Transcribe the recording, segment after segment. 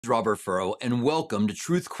Robert Furrow, and welcome to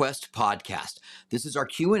Truth Quest Podcast. This is our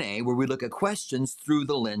Q&A where we look at questions through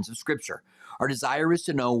the lens of Scripture. Our desire is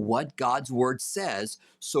to know what God's Word says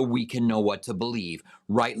so we can know what to believe,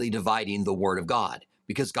 rightly dividing the Word of God,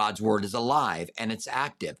 because God's Word is alive and it's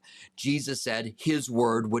active. Jesus said His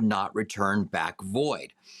Word would not return back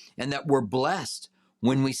void, and that we're blessed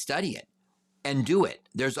when we study it and do it.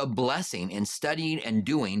 There's a blessing in studying and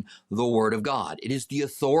doing the Word of God. It is the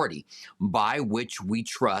authority by which we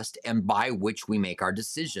trust and by which we make our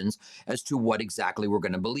decisions as to what exactly we're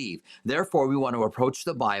going to believe. Therefore, we want to approach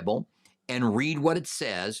the Bible and read what it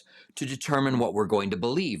says to determine what we're going to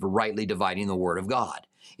believe, rightly dividing the Word of God,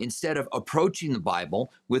 instead of approaching the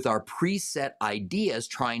Bible with our preset ideas,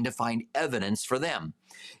 trying to find evidence for them.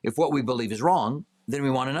 If what we believe is wrong, then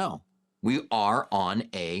we want to know. We are on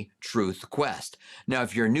a truth quest. Now,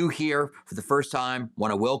 if you're new here for the first time,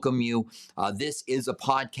 want to welcome you. This is a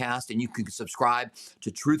podcast, and you can subscribe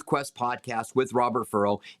to Truth Quest Podcast with Robert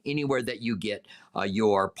Furrow anywhere that you get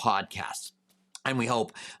your podcasts. And we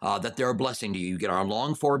hope that they're a blessing to you. You get our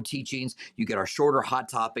long-form teachings, you get our shorter hot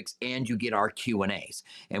topics, and you get our Q&As.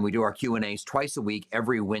 And we do our Q&As twice a week,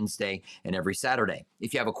 every Wednesday and every Saturday.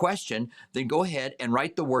 If you have a question, then go ahead and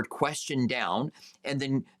write the word question down,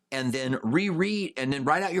 and then reread, and then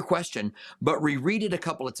write out your question, but reread it a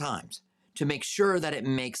couple of times to make sure that it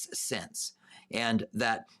makes sense and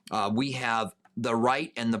that we have the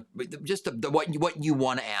right and what you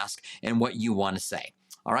want to ask and what you want to say.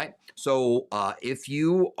 All right. So if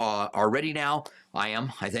you are ready now, I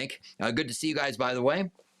am, I think. Good to see you guys, by the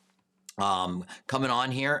way. Coming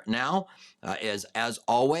on here now, as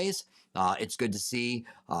always. It's good to see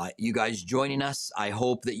you guys joining us. I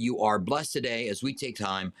hope that you are blessed today as we take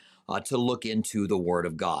time to look into the Word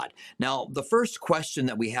of God. Now, the first question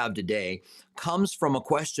that we have today comes from a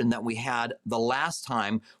question that we had the last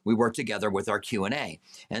time we were together with our Q&A,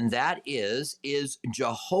 and that is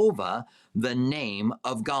Jehovah the name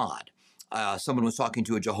of God? Someone was talking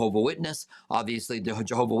to a Jehovah's Witness. Obviously, the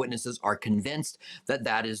Jehovah's Witnesses are convinced that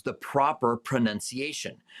that is the proper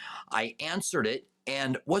pronunciation. I answered it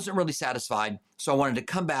and wasn't really satisfied, so I wanted to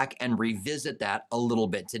come back and revisit that a little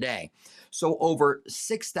bit today. So over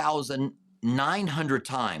 6,900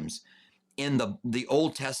 times in the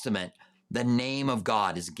Old Testament, the name of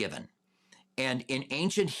God is given. And in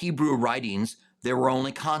ancient Hebrew writings, there were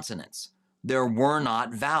only consonants. There were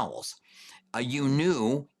not vowels. You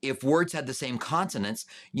knew if words had the same consonants,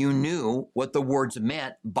 you knew what the words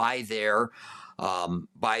meant by their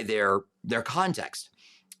context.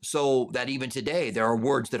 So that even today, there are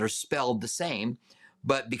words that are spelled the same,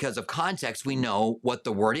 but because of context, we know what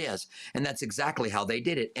the word is. And that's exactly how they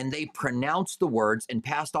did it. And they pronounced the words and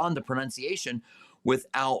passed on the pronunciation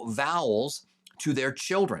without vowels to their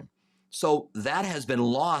children. So that has been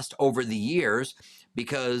lost over the years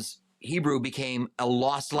because Hebrew became a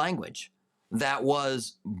lost language that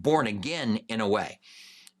was born again in a way,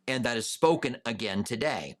 and that is spoken again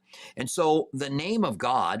today. And so the name of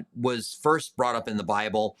God was first brought up in the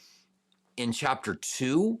Bible in chapter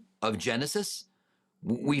 2 of Genesis.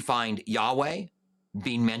 We find Yahweh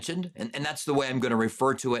being mentioned, and that's the way I'm going to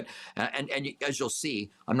refer to it. And as you'll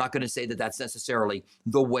see, I'm not going to say that that's necessarily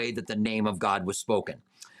the way that the name of God was spoken.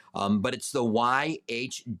 But it's the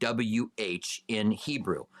YHWH in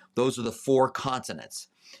Hebrew. Those are the four consonants.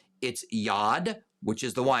 It's Yod, which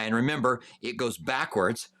is the Y. And remember, it goes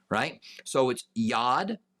backwards, right? So it's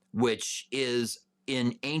Yod, which is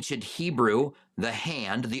in ancient Hebrew, the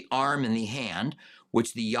hand, the arm and the hand,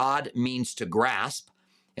 which the Yod means to grasp.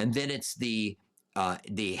 And then it's the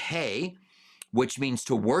Hey, which means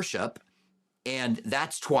to worship. And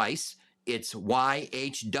that's twice. It's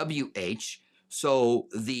YHWH. So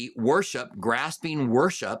the worship, grasping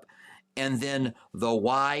worship, and then the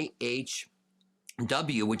YHW,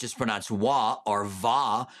 which is pronounced wa or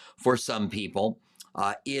va for some people,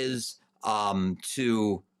 is I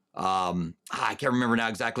can't remember now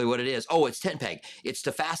exactly what it is. Oh, it's tent peg. It's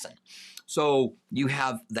to fasten. So you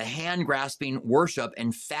have the hand grasping worship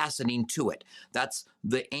and fastening to it. That's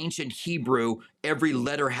the ancient Hebrew. Every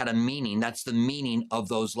letter had a meaning. That's the meaning of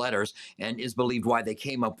those letters and is believed why they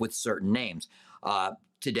came up with certain names.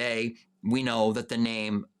 Today, we know that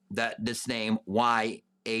this name,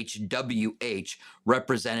 YHWH,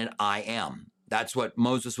 represented I am. That's what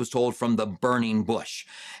Moses was told from the burning bush.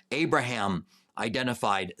 Abraham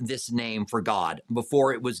identified this name for God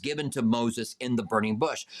before it was given to Moses in the burning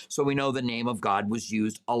bush. So we know the name of God was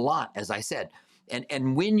used a lot, as I said.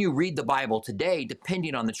 And when you read the Bible today,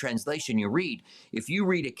 depending on the translation you read, if you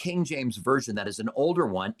read a King James version that is an older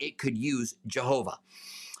one, it could use Jehovah.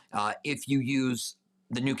 If you use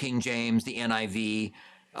the New King James, the NIV,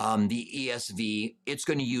 the ESV, it's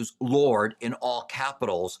going to use Lord in all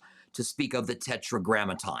capitals to speak of the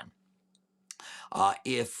Tetragrammaton.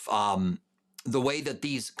 If the way that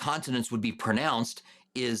these consonants would be pronounced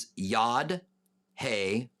is Yod,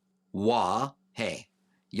 He, Wah, He.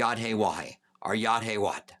 Yod, He, Wah, He. Or Yod, He,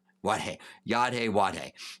 Wat. Wat, He. Yod, He, Wat,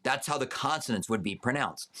 He. That's how the consonants would be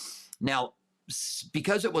pronounced. Now,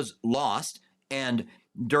 because it was lost, and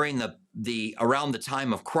during the around the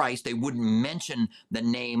time of Christ, they wouldn't mention the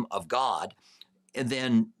name of God, and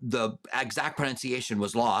then the exact pronunciation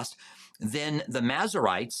was lost. Then the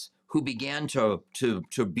Masoretes, who began to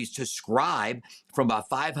scribe from about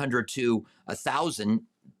 500 to 1000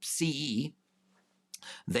 CE,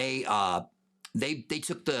 they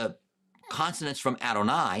took the consonants from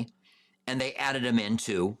Adonai and they added them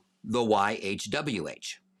into the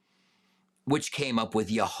YHWH, which came up with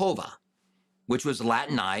Yehovah, which was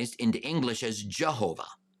Latinized into English as Jehovah.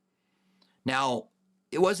 Now,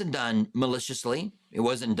 it wasn't done maliciously. It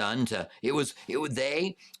wasn't done to,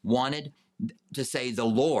 they wanted to say the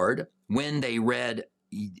Lord when they read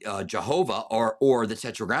Jehovah or the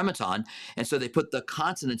Tetragrammaton. And so they put the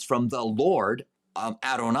consonants from the Lord,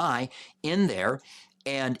 Adonai, in there.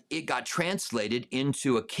 And it got translated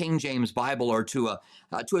into a King James Bible or to a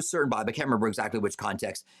certain Bible, I can't remember exactly which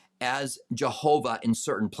context, as Jehovah in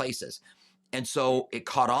certain places. And so it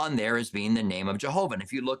caught on there as being the name of Jehovah. And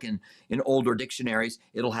if you look in older dictionaries,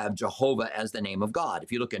 it'll have Jehovah as the name of God.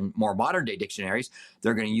 If you look in more modern day dictionaries,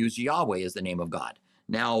 they're going to use Yahweh as the name of God.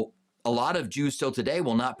 Now, a lot of Jews still today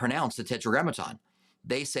will not pronounce the Tetragrammaton.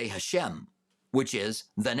 They say Hashem, which is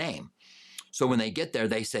the name. So when they get there,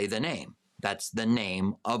 they say the name. That's the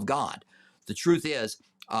name of God. The truth is,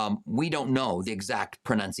 we don't know the exact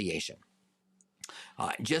pronunciation.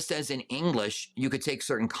 Just as in English, you could take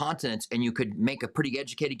certain consonants and you could make a pretty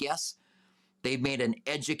educated guess. They've made an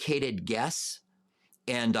educated guess.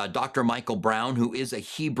 And Dr. Michael Brown, who is a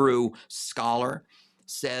Hebrew scholar,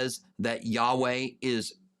 says that Yahweh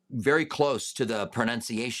is very close to the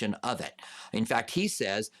pronunciation of it. In fact, he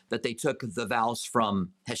says that they took the vowels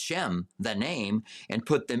from Hashem, the name, and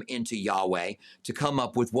put them into Yahweh to come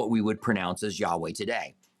up with what we would pronounce as Yahweh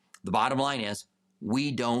today. The bottom line is,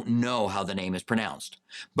 we don't know how the name is pronounced,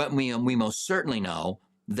 but we most certainly know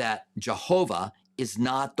that Jehovah is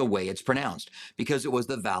not the way it's pronounced because it was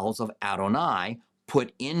the vowels of Adonai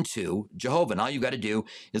put into Jehovah. And all you got to do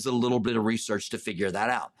is a little bit of research to figure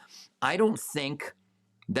that out. I don't think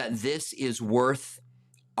that this is worth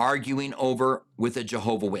arguing over with a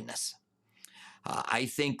Jehovah Witness. I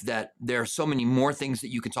think that there are so many more things that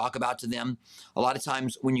you can talk about to them. A lot of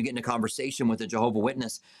times when you get in a conversation with a Jehovah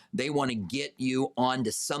Witness, they want to get you onto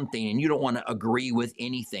something and you don't want to agree with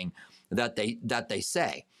anything that they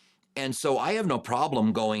say. And so I have no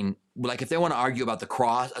problem going, like if they want to argue about the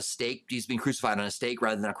cross, a stake, Jesus being crucified on a stake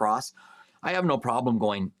rather than a cross, I have no problem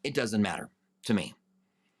going, it doesn't matter to me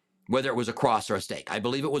whether it was a cross or a stake. I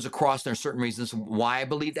believe it was a cross. There are certain reasons why I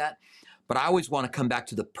believe that, but I always want to come back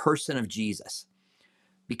to the person of Jesus,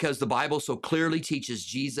 because the Bible so clearly teaches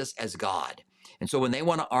Jesus as God. And so when they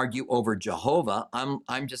want to argue over Jehovah,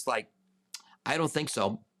 I'm just like, I don't think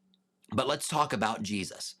so. But let's talk about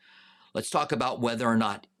Jesus. Let's talk about whether or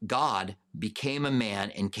not God became a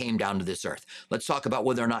man and came down to this earth. Let's talk about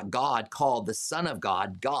whether or not God called the Son of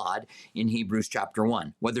God, God, in Hebrews chapter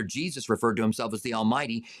 1. Whether Jesus referred to himself as the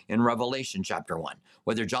Almighty in Revelation chapter 1.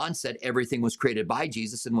 Whether John said everything was created by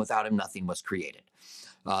Jesus and without him nothing was created.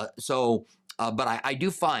 But I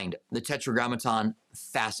do find the Tetragrammaton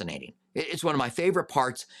fascinating. It's one of my favorite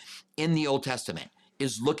parts in the Old Testament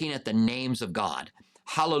is looking at the names of God.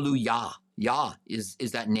 Hallelujah. Yah is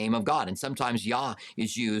that name of God. And sometimes Yah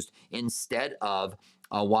is used instead of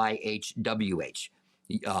YHWH.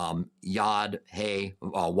 Yad, He,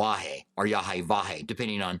 Wahe, or Yahe, Vahe,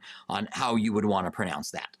 depending on how you would want to pronounce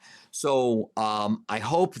that. So I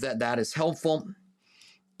hope that is helpful.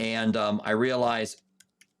 And I realize,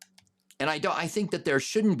 and I think that there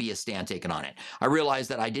shouldn't be a stand taken on it. I realize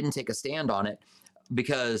that I didn't take a stand on it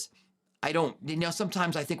because I don't,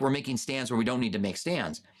 sometimes I think we're making stands where we don't need to make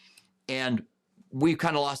stands. And we've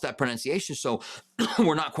kind of lost that pronunciation, so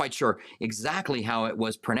we're not quite sure exactly how it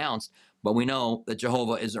was pronounced, but we know that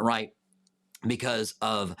Jehovah isn't right because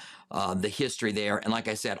of the history there. And like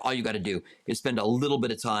I said, all you got to do is spend a little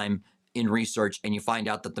bit of time in research, and you find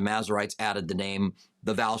out that the Masoretes added the name,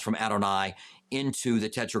 the vowels from Adonai, into the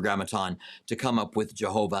Tetragrammaton to come up with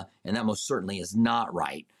Jehovah, and that most certainly is not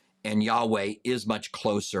right. And Yahweh is much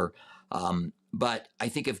closer. But I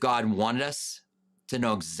think if God wanted us to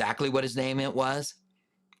know exactly what his name it was,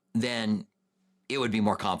 then it would be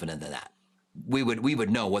more confident than that. we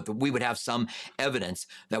would know we would have some evidence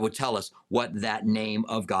that would tell us what that name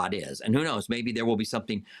of God is. And who knows, maybe there will be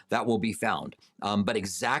something that will be found. But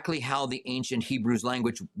exactly how the ancient Hebrews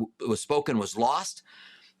language was spoken was lost.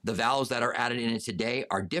 The vowels that are added in it today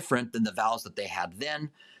are different than the vowels that they had then,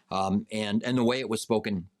 and the way it was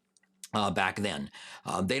spoken back then.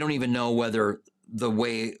 They don't even know whether the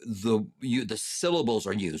way the syllables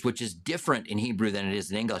are used, which is different in Hebrew than it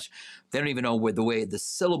is in English. They don't even know where the way the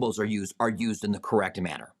syllables are used in the correct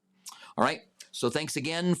manner. All right. So thanks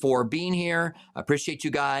again for being here. I appreciate you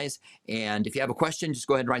guys. And if you have a question, just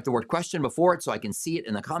go ahead and write the word question before it so I can see it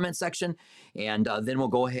in the comment section. And then we'll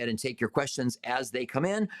go ahead and take your questions as they come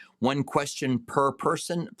in. One question per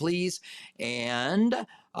person, please. And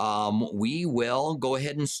we will go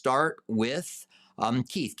ahead and start with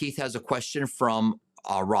Keith. Keith has a question from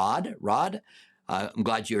Rod. Rod, I'm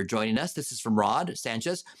glad you're joining us. This is from Rod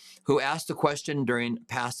Sanchez, who asked a question during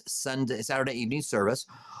past Saturday evening service.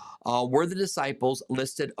 Were the disciples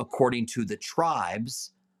listed according to the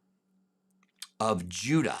tribes of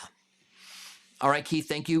Judah? All right, Keith,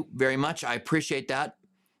 thank you very much. I appreciate that.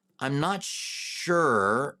 I'm not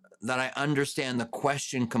sure that I understand the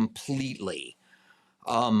question completely.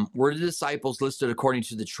 Were the disciples listed according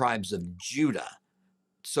to the tribes of Judah?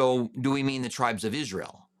 So do we mean the tribes of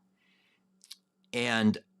Israel?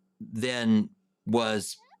 And then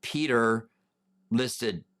was Peter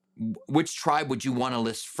listed? Which tribe would you want to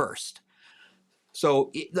list first?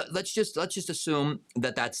 So let's just assume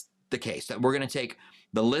that that's the case, that we're going to take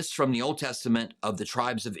the list from the Old Testament of the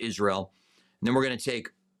tribes of Israel, and then we're going to take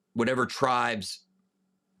whatever tribes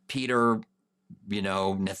Peter,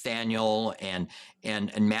 Nathaniel and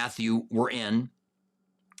Matthew were in,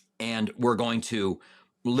 and we're going to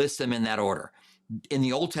list them in that order. In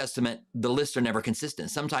the Old Testament, the lists are never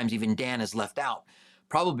consistent. Sometimes even Dan is left out,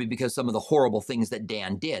 probably because some of the horrible things that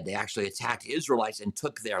Dan did. They actually attacked Israelites and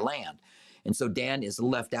took their land. And so Dan is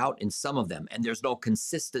left out in some of them, and there's no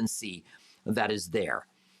consistency that is there.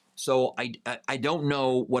 So I don't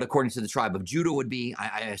know what according to the tribe of Judah would be.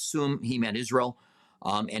 I assume he meant Israel.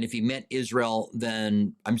 And if he meant Israel,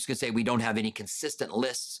 then I'm just going to say we don't have any consistent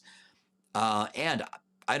lists. And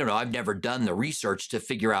I don't know, I've never done the research to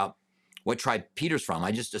figure out what tribe Peter's from.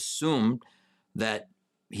 I just assumed that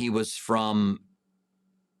he was from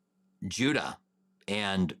Judah,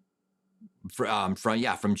 and from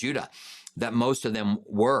Judah, that most of them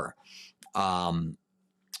were.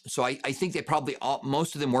 So I think they probably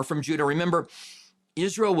most of them were from Judah. Remember,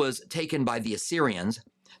 Israel was taken by the Assyrians.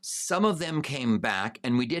 Some of them came back,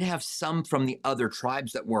 and we did have some from the other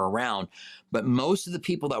tribes that were around, but most of the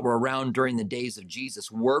people that were around during the days of Jesus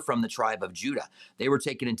were from the tribe of Judah. They were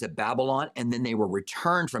taken into Babylon, and then they were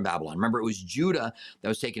returned from Babylon. Remember, it was Judah that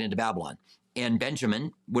was taken into Babylon, and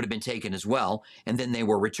Benjamin would have been taken as well, and then they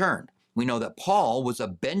were returned. We know that Paul was a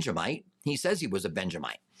Benjamite. He says he was a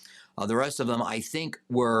Benjamite. The rest of them, I think,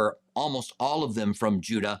 were almost all of them from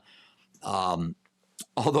Judah,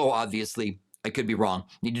 although obviously I could be wrong.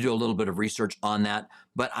 Need to do a little bit of research on that,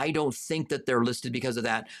 but I don't think that they're listed because of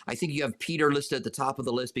that. I think you have Peter listed at the top of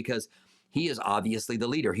the list because he is obviously the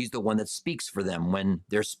leader. He's the one that speaks for them when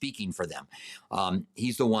they're speaking for them.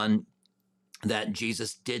 He's the one that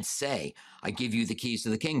Jesus did say, I give you the keys to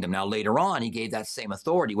the kingdom. Now, later on, he gave that same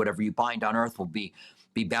authority. Whatever you bind on earth will be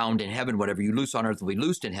bound in heaven. Whatever you loose on earth will be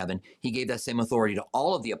loosed in heaven. He gave that same authority to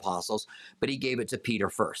all of the apostles, but he gave it to Peter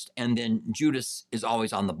first. And then Judas is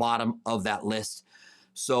always on the bottom of that list.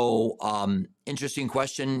 So interesting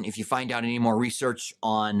question. If you find out any more research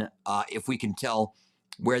on if we can tell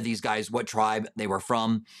where these guys, what tribe they were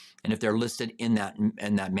from, and if they're listed in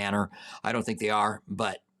that manner, I don't think they are,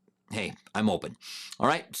 but hey, I'm open. All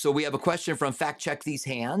right, so we have a question from Fact Check These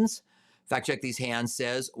Hands. Fact Check These Hands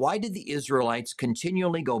says, why did the Israelites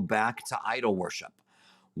continually go back to idol worship?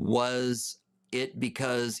 Was it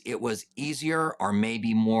because it was easier or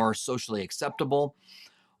maybe more socially acceptable?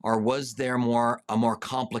 Or was there a more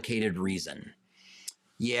complicated reason?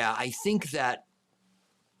 Yeah, I think that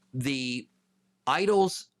the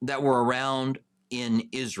idols that were around in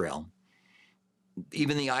Israel,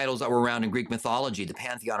 even the idols that were around in Greek mythology, the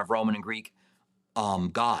pantheon of Roman and Greek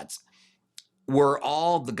gods, were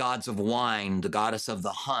all the gods of wine, the goddess of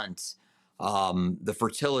the hunt, the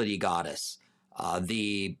fertility goddess,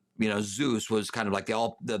 Zeus was kind of like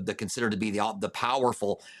the considered to be the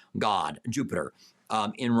powerful god, Jupiter,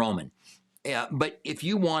 in Roman. But if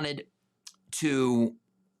you wanted to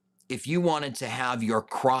have your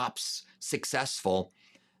crops successful,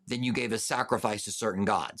 then you gave a sacrifice to certain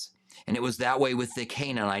gods. And it was that way with the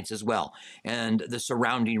Canaanites as well. And the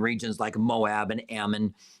surrounding regions like Moab and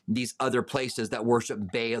Ammon, these other places that worship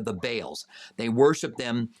the Baals. They worship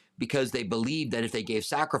them because they believed that if they gave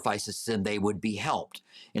sacrifices to them, they would be helped.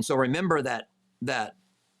 And so remember that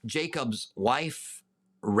Jacob's wife,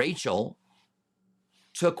 Rachel,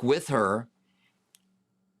 took with her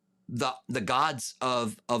the gods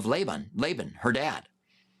of Laban, her dad.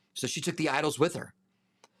 So she took the idols with her.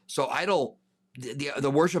 So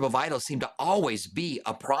the worship of idols seemed to always be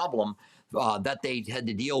a problem that they had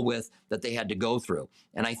to deal with, that they had to go through.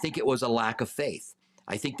 And I think it was a lack of faith.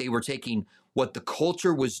 I think they were taking what the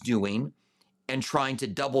culture was doing and trying to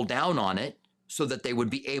double down on it so that they would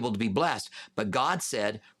be able to be blessed. But God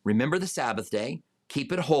said, remember the Sabbath day,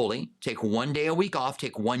 keep it holy, take 1 day a week off,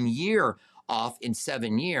 take 1 year off in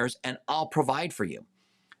 7 years, and I'll provide for you.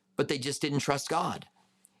 But they just didn't trust God.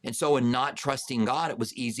 And so in not trusting God, it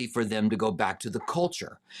was easy for them to go back to the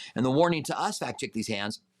culture. And the warning to us, Fact Check These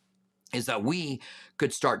Hands, is that we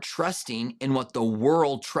could start trusting in what the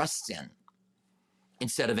world trusts in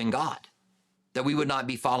instead of in God. That we would not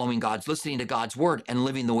be following God's, listening to God's word and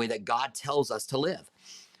living the way that God tells us to live.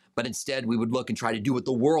 But instead, we would look and try to do what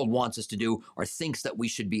the world wants us to do or thinks that we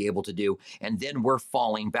should be able to do. And then we're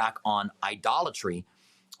falling back on idolatry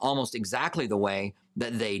almost exactly the way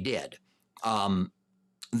that they did.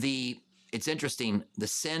 It's interesting, the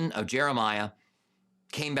sin of Jeremiah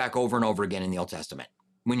came back over and over again in the Old Testament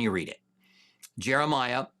when you read it.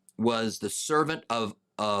 Jeremiah was the servant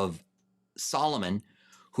of Solomon,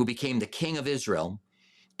 who became the king of Israel,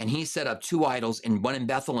 and he set up 2 idols, one in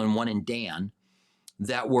Bethel and one in Dan,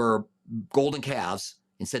 that were golden calves,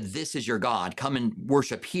 and said, this is your God, come and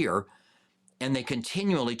worship here. And they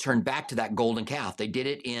continually turned back to that golden calf. They did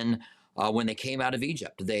it when they came out of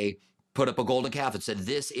Egypt. They put up a golden calf and said,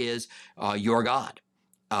 this is your God,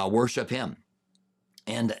 worship him.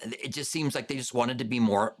 And it just seems like they just wanted to be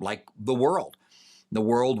more like the world. The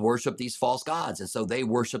world worshiped these false gods, and so they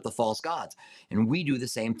worship the false gods. And we do the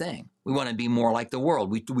same thing. We want to be more like the world.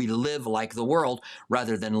 We live like the world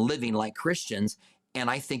rather than living like Christians, and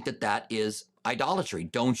I think that is idolatry.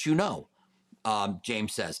 Don't you know,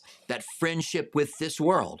 James says, that friendship with this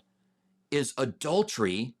world is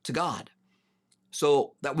adultery to God.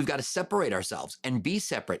 So that we've got to separate ourselves and be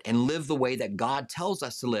separate and live the way that God tells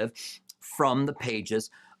us to live from the pages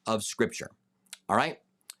of Scripture. All right?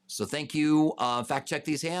 So thank you, Fact Check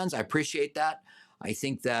These Hands. I appreciate that. I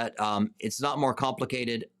think that it's not more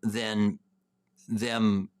complicated than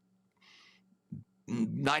them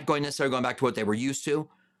not necessarily going back to what they were used to,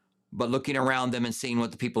 but looking around them and seeing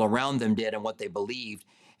what the people around them did and what they believed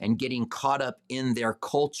and getting caught up in their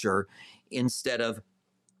culture instead of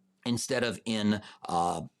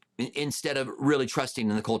really trusting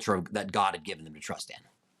in the culture that God had given them to trust in.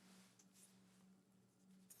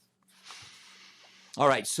 All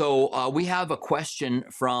right, so we have a question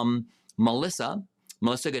from Melissa.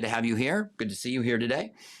 Melissa, good to have you here. Good to see you here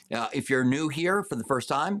today. If you're new here for the first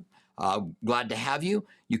time, glad to have you.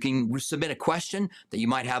 You can submit a question that you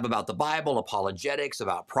might have about the Bible, apologetics,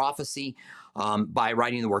 about prophecy, by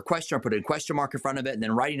writing the word question or put a question mark in front of it and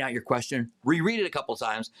then writing out your question, reread it a couple of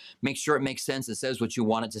times, make sure it makes sense, it says what you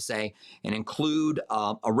want it to say, and include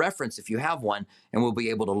a reference if you have one, and we'll be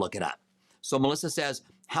able to look it up. So Melissa says,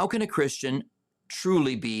 how can a Christian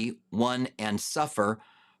truly be one and suffer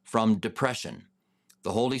from depression?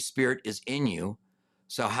 The Holy Spirit is in you,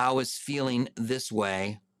 so how is feeling this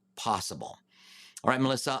way possible? All right,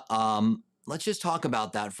 Melissa, let's just talk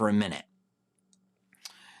about that for a minute.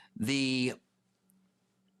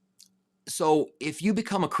 So if you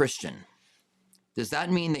become a Christian, does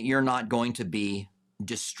that mean that you're not going to be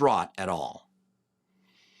distraught at all?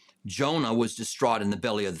 Jonah was distraught in the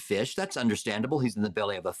belly of the fish. That's understandable. He's in the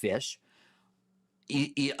belly of a fish.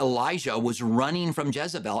 Elijah was running from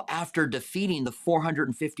Jezebel after defeating the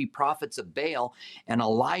 450 prophets of Baal, and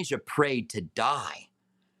Elijah prayed to die.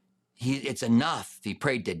 It's enough. He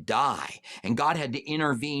prayed to die, and God had to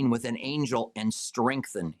intervene with an angel and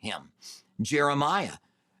strengthen him. Jeremiah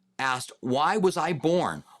asked, why was I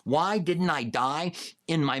born? Why didn't I die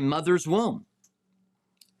in my mother's womb?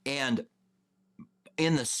 And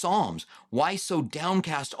in the Psalms, why so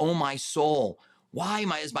downcast, O my soul? Why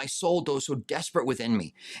is my soul so desperate within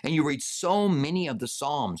me? And you read so many of the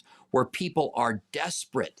Psalms where people are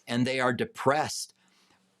desperate and they are depressed.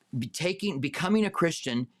 Becoming a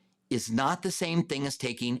Christian is not the same thing as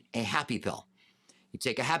taking a happy pill. You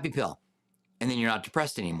take a happy pill and then you're not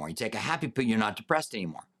depressed anymore. You take a happy pill, you're not depressed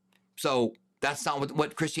anymore. So that's not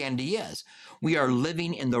what Christianity is. We are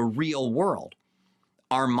living in the real world.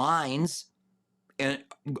 Our minds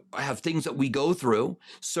have things that we go through.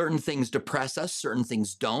 Certain things depress us, certain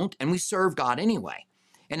things don't, and we serve God anyway.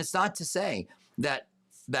 And it's not to say that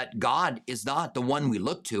that God is not the one we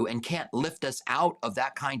look to and can't lift us out of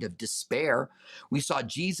that kind of despair. We saw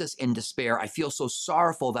Jesus in despair. I feel so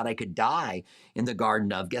sorrowful that I could die in the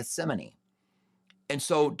Garden of Gethsemane. And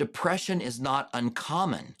so depression is not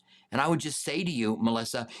uncommon. And I would just say to you,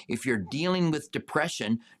 Melissa, if you're dealing with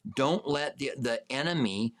depression, don't let the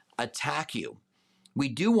enemy attack you. We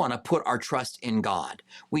do want to put our trust in God.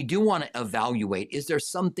 We do want to evaluate, is there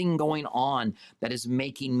something going on that is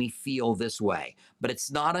making me feel this way? But it's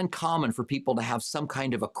not uncommon for people to have some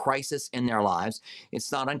kind of a crisis in their lives. It's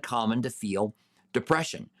not uncommon to feel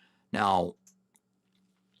depression. Now,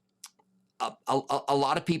 a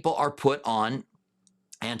lot of people are put on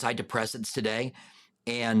antidepressants today,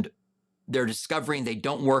 and they're discovering they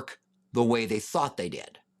don't work the way they thought they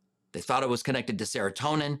did. They thought it was connected to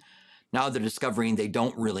serotonin. Now they're discovering they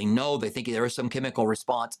don't really know. They think there is some chemical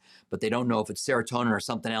response, but they don't know if it's serotonin or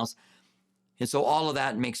something else. And so all of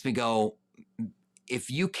that makes me go,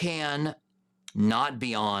 if you can not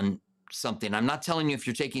be on something, I'm not telling you if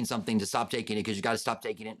you're taking something to stop taking it, because you got to stop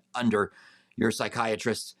taking it under your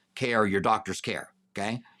psychiatrist's care, your doctor's care,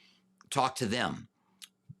 okay? Talk to them.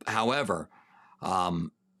 However,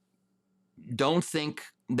 don't think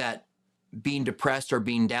that being depressed or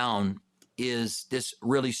being down is this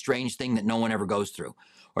really strange thing that no one ever goes through,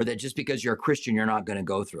 or that just because you're a Christian, you're not going to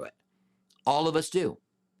go through it. All of us do.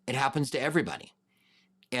 It happens to everybody.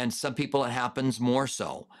 And some people, it happens more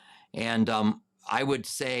so. And I would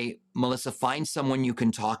say, Melissa, find someone you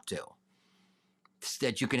can talk to,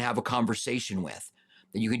 that you can have a conversation with,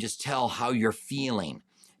 that you can just tell how you're feeling.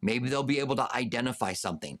 Maybe they'll be able to identify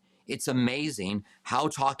something. It's amazing how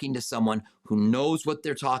talking to someone who knows what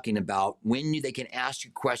they're talking about, when they can ask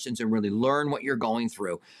you questions and really learn what you're going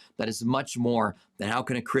through, that is much more than how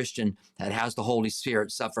can a Christian that has the Holy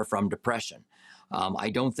Spirit suffer from depression. I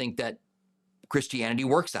don't think that Christianity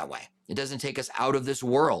works that way. It doesn't take us out of this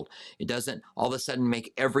world. It doesn't all of a sudden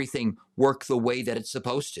make everything work the way that it's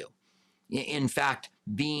supposed to. In fact,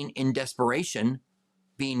 being in desperation,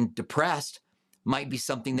 being depressed, might be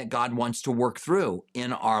something that God wants to work through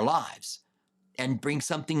in our lives and bring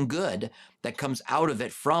something good that comes out of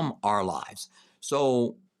it from our lives.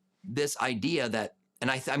 So this idea that, and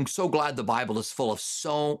I'm so glad the Bible is full of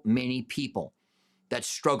so many people that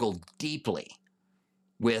struggle deeply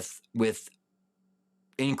with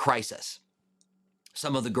in crisis.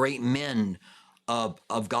 Some of the great men of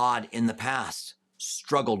God in the past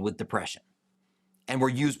struggled with depression and were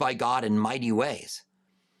used by God in mighty ways.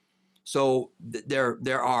 So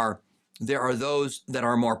there are those that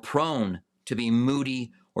are more prone to be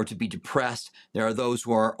moody or to be depressed. There are those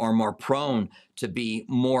who are more prone to be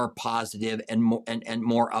more positive and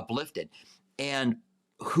more uplifted. And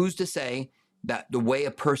who's to say that the way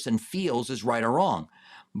a person feels is right or wrong?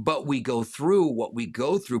 But we go through what we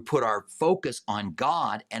go through, put our focus on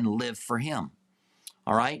God and live for Him.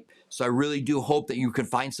 All right. So I really do hope that you can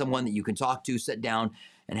find someone that you can talk to, sit down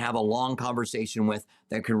and have a long conversation with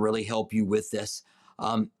that can really help you with this.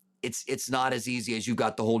 It's not as easy as you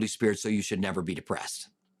got the Holy Spirit, so you should never be depressed.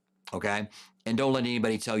 Okay. And don't let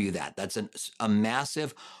anybody tell you that. That's a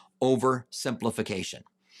massive oversimplification.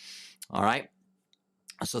 All right.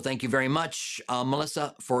 So thank you very much,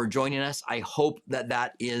 Melissa, for joining us. I hope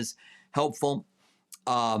that is helpful.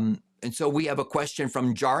 And so we have a question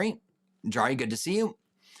from Jari. Jari, good to see you.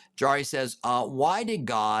 Jari says, why did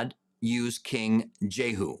God use King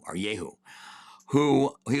Jehu, or Yehu,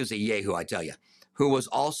 he was a Yehu, I tell you, who was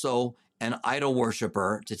also an idol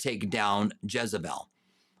worshiper, to take down Jezebel?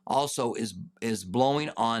 Also, is blowing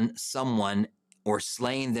on someone or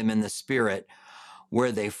slaying them in the spirit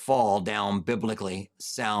where they fall down biblically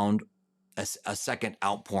sound a second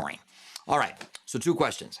outpouring? All right, so two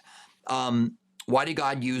questions. Why did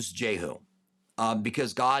God use Jehu?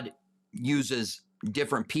 Because God uses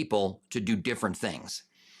different people to do different things.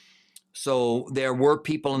 So there were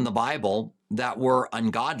people in the Bible that were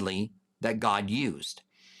ungodly that God used.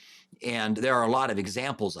 And there are a lot of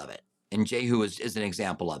examples of it. And Jehu is an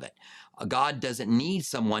example of it. God doesn't need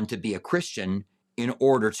someone to be a Christian in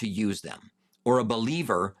order to use them, or a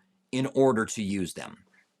believer in order to use them.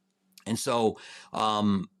 And so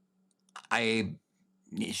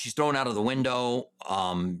she's thrown out of the window.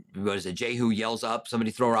 What is it? Jehu yells up,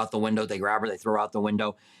 somebody throw her out the window. They grab her, they throw her out the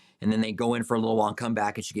window. And then they go in for a little while and come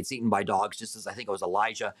back, and she gets eaten by dogs, just as I think it was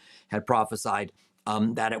Elijah had prophesied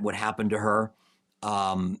that it would happen to her.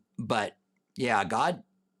 But yeah, God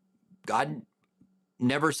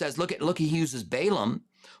never says, look, he uses Balaam,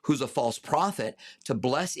 who's a false prophet, to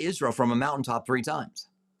bless Israel from a mountaintop 3 times.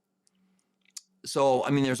 So,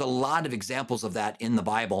 I mean, there's a lot of examples of that in the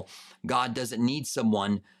Bible. God doesn't need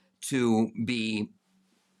someone to be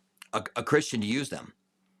a Christian to use them.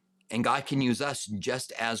 And God can use us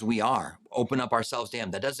just as we are. Open up ourselves to him.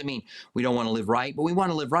 That doesn't mean we don't want to live right, but we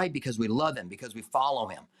want to live right because we love him, because we follow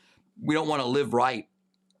him. We don't want to live right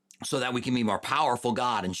so that we can be more powerful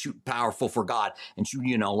God and shoot powerful for God and shoot,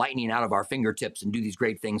 lightning out of our fingertips and do these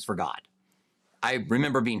great things for God. I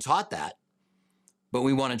remember being taught that, but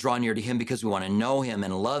we want to draw near to him because we want to know him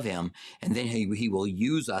and love him, and then he will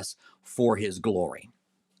use us for his glory.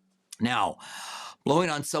 Now, blowing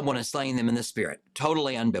on someone and slaying them in the spirit,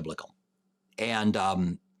 totally unbiblical. And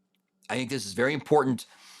I think this is very important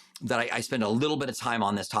that I spend a little bit of time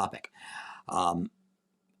on this topic. Some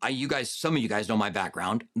of you guys know my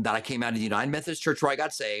background, that I came out of the United Methodist Church where I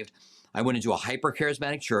got saved. I went into a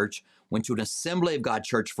hyper-charismatic church, went to an Assembly of God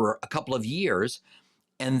church for a couple of years,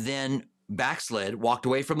 and then backslid, walked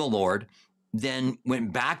away from the Lord, then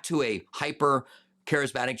went back to a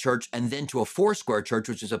hyper-charismatic church, and then to a Foursquare church,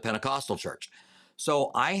 which is a Pentecostal church.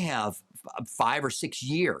 So I have 5 or 6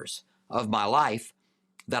 years of my life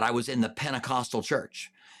that I was in the Pentecostal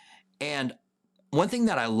church. And one thing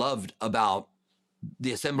that I loved about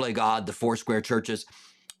the Assembly of God, the Foursquare churches,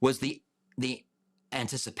 was the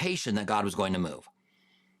anticipation that God was going to move.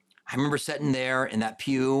 I remember sitting there in that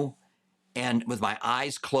pew and with my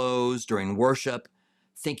eyes closed during worship,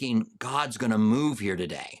 thinking, God's going to move here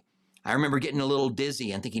today. I remember getting a little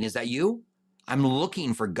dizzy and thinking, is that you? I'm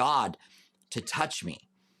looking for God to touch me.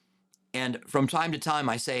 And from time to time,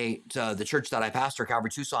 I say to the church that I pastor,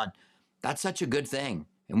 Calvary Tucson, that's such a good thing.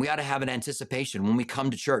 And we ought to have an anticipation when we come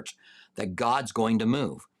to church that God's going to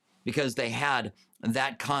move, because they had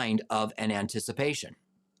that kind of an anticipation.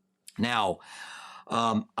 Now,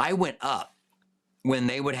 I went up when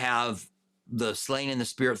they would have the slain in the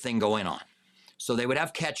spirit thing going on. So they would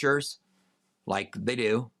have catchers like they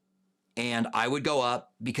do. And I would go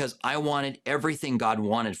up because I wanted everything God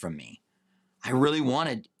wanted from me. I really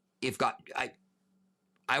wanted,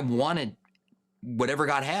 I wanted whatever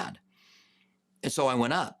God had. And so I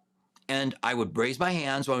went up and I would raise my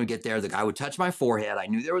hands when we get there. The guy would touch my forehead. I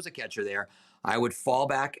knew there was a catcher there. I would fall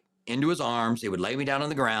back into his arms. He would lay me down on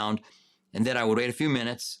the ground, and then I would wait a few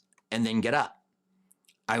minutes and then get up.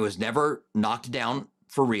 I was never knocked down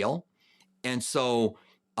for real. And so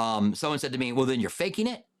someone said to me, well, then you're faking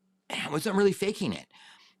it? And I wasn't really faking it.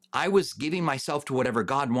 I was giving myself to whatever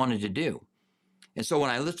God wanted to do. And so when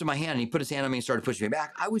I lifted my hand and he put his hand on me and started pushing me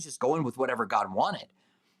back, I was just going with whatever God wanted.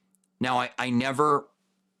 Now, I never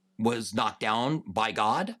was knocked down by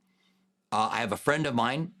God. I have a friend of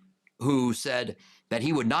mine who said that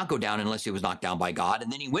he would not go down unless he was knocked down by God.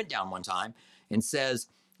 And then he went down one time and says,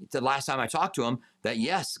 the last time I talked to him, that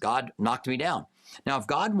yes, God knocked me down. Now, if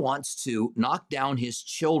God wants to knock down his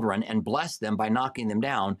children and bless them by knocking them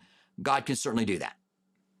down, God can certainly do that.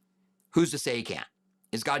 Who's to say he can't?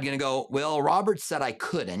 Is God going to go, well, Robert said I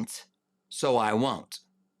couldn't, so I won't?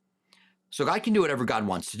 So God can do whatever God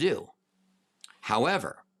wants to do.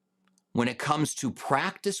 However, when it comes to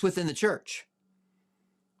practice within the church,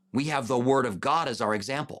 we have the Word of God as our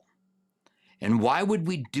example. And why would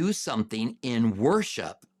we do something in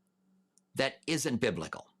worship that isn't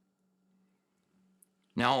biblical?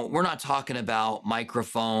 Now, we're not talking about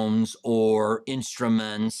microphones or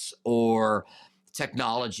instruments or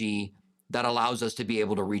technology that allows us to be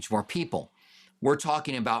able to reach more people. We're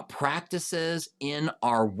talking about practices in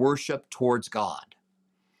our worship towards God.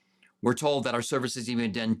 We're told that our service is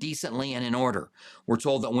even done decently and in order. We're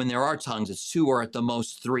told that when there are tongues, it's 2 or at the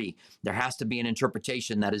most 3. There has to be an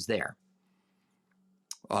interpretation that is there.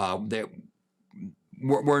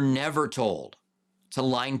 We're never told to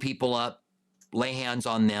line people up, lay hands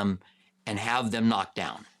on them, and have them knocked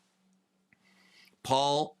down.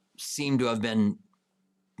 Paul seemed to have been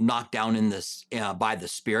knocked down in this by the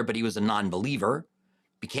Spirit, but he was a non-believer,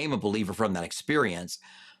 became a believer from that experience.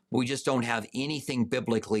 We just don't have anything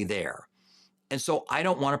biblically there. And so I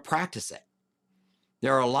don't want to practice it.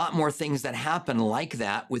 There are a lot more things that happen like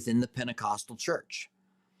that within the Pentecostal church.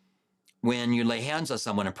 When you lay hands on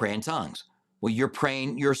someone and pray in tongues, well, you're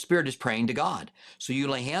praying, your spirit is praying to God. So you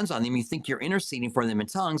lay hands on them, you think you're interceding for them in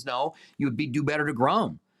tongues. No, you would do better to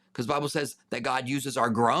groan, because the Bible says that God uses our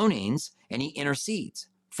groanings and he intercedes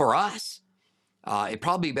for us. It'd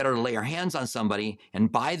probably be better to lay our hands on somebody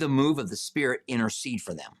and by the move of the Spirit, intercede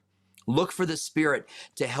for them. Look for the Spirit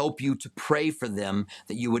to help you to pray for them,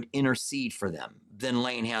 that you would intercede for them, than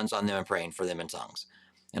laying hands on them and praying for them in tongues.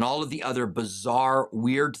 And all of the other bizarre,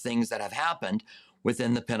 weird things that have happened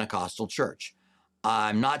within the Pentecostal church.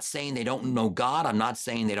 I'm not saying they don't know God. I'm not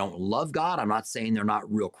saying they don't love God. I'm not saying they're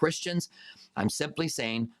not real Christians. I'm simply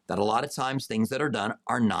saying that a lot of times things that are done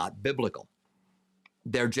are not biblical.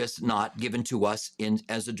 They're just not given to us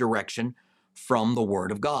as a direction from the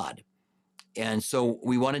Word of God. And so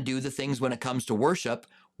we want to do the things when it comes to worship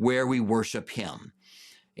where we worship him.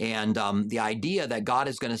 And the idea that God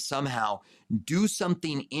is going to somehow do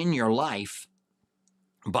something in your life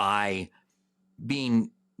by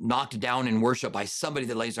being knocked down in worship by somebody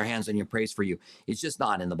that lays their hands on you and prays for you, it's just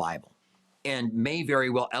not in the Bible, and may very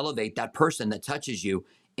well elevate that person that touches you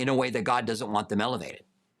in a way that God doesn't want them elevated.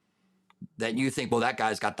 That you think, well, that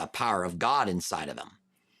guy's got the power of God inside of him.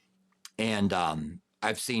 And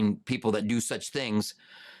I've seen people that do such things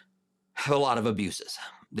have a lot of abuses.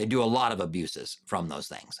 They do a lot of abuses from those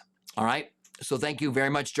things. All right. So thank you very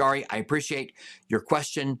much, Jari. I appreciate your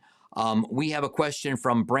question. We have a question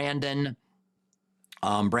from Brandon.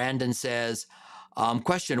 Brandon says,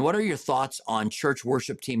 question, what are your thoughts on church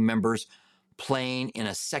worship team members playing in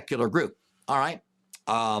a secular group? All right.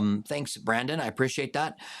 Thanks, Brandon. I appreciate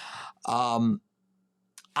that. I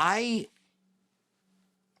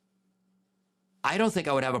don't think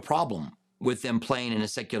I would have a problem with them playing in a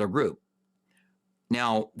secular group.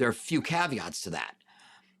 Now, there are a few caveats to that.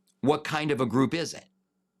 What kind of a group is it?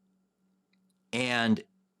 And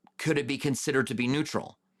could it be considered to be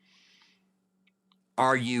neutral?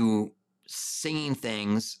 Are you singing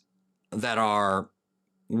things that are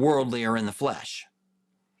worldly or in the flesh?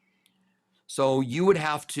 So you would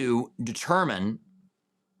have to determine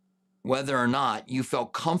whether or not you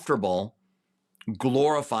felt comfortable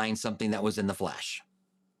glorifying something that was in the flesh.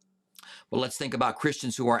 Well, let's think about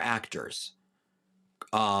Christians who are actors,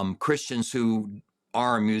 Christians who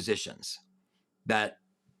are musicians that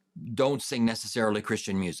don't sing necessarily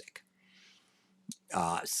Christian music.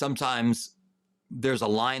 Sometimes there's a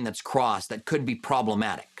line that's crossed that could be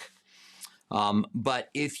problematic. But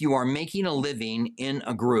if you are making a living in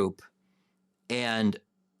a group and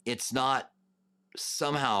it's not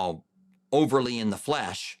somehow overly in the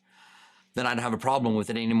flesh, then I don't have a problem with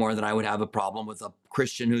it any more than I would have a problem with a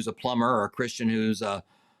Christian who's a plumber or a Christian who's a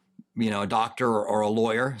doctor or a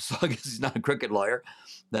lawyer. So I guess he's not a crooked lawyer.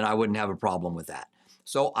 Then I wouldn't have a problem with that.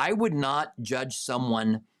 So I would not judge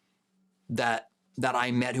someone that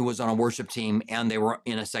I met who was on a worship team and they were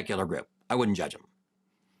in a secular group. I wouldn't judge them.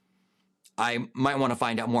 I might want to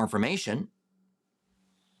find out more information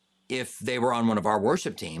if they were on one of our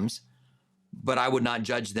worship teams, but I would not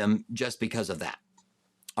judge them just because of that.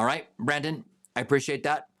 All right, Brandon, I appreciate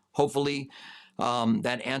that. Hopefully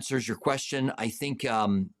that answers your question. I think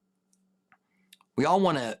we all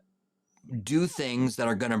want to do things that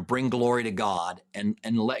are going to bring glory to God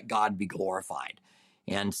and let God be glorified.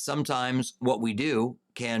 And sometimes what we do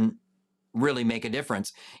can really make a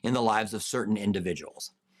difference in the lives of certain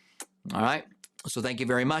individuals. All right. So thank you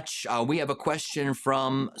very much. We have a question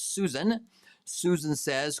from Susan. Susan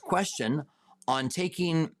says, question on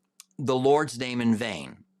taking the Lord's name in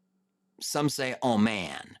vain. Some say, oh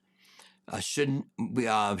man, shouldn't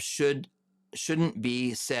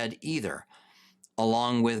be said either,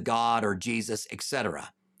 along with God or Jesus,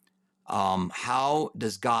 etc. How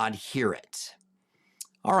does God hear it?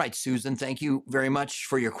 All right, Susan, thank you very much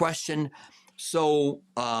for your question. So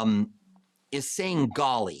is saying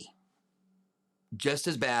golly just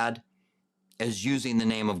as bad as using the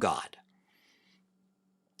name of God?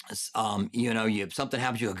 Something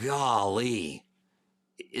happens, you go, golly.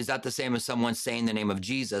 Is that the same as someone saying the name of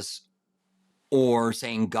Jesus or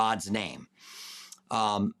saying God's name?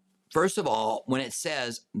 First of all, when it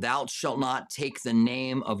says, thou shalt not take the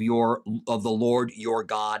name of the Lord your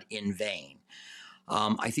God in vain,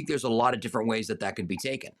 I think there's a lot of different ways that could be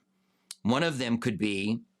taken. One of them could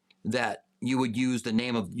be that you would use the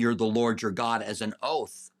name of the Lord your God as an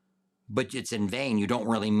oath, but it's in vain. You don't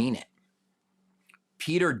really mean it.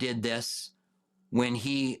 Peter did this when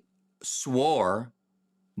he swore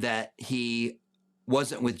that he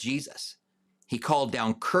wasn't with Jesus. He called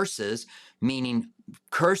down curses, meaning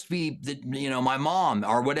cursed be my mom,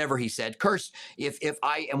 or whatever he said, cursed if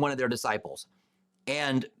I am one of their disciples.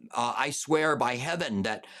 And I swear by heaven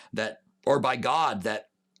that or by God that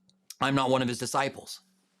I'm not one of his disciples.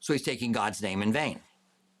 So he's taking God's name in vain.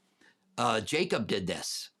 Jacob did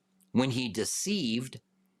this when he deceived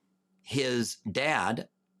his dad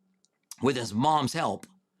with his mom's help.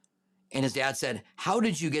 And his dad said, how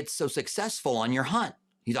did you get so successful on your hunt?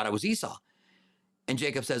 He thought it was Esau. And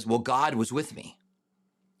Jacob says, well, God was with me.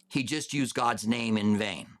 He just used God's name in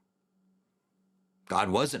vain. God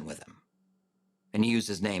wasn't with him. And he used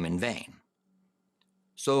his name in vain.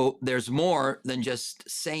 So there's more than just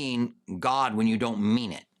saying God when you don't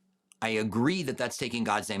mean it. I agree that that's taking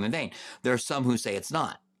God's name in vain. There are some who say it's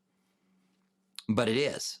not. But it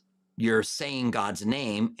is. You're saying God's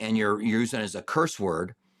name and you're using it as a curse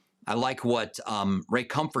word. I like what Ray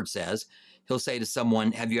Comfort says. He'll say to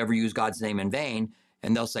someone, have you ever used God's name in vain?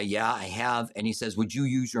 And they'll say, yeah, I have. And he says, would you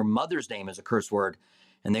use your mother's name as a curse word?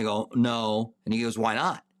 And they go, no. And he goes, why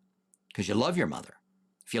not? Because you love your mother.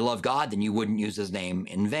 If you love God, then you wouldn't use his name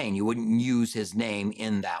in vain. You wouldn't use his name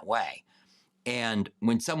in that way. And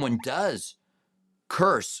when someone does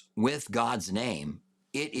curse with God's name,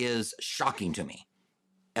 it is shocking to me.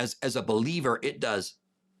 As a believer, it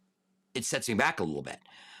sets me back a little bit.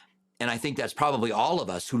 And I think that's probably all of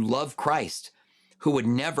us who love Christ, who would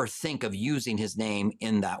never think of using his name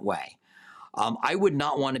in that way. I would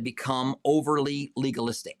not want to become overly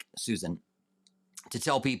legalistic, Susan, to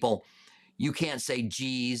tell people you can't say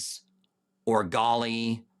geez or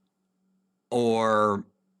golly or,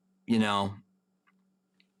 I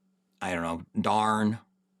don't know, darn.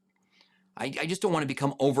 I just don't want to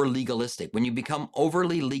become over legalistic. When you become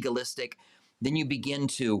overly legalistic, then you begin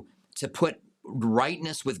to put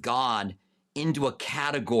rightness with God into a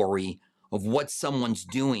category of what someone's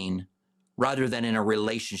doing rather than in a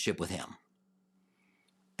relationship with him.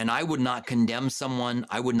 And I would not condemn someone.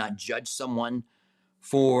 I would not judge someone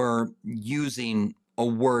for using a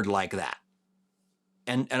word like that.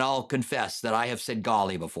 And I'll confess that I have said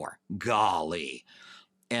golly before. Golly.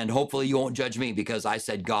 And hopefully you won't judge me because I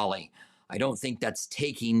said golly. I don't think that's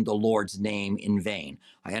taking the Lord's name in vain.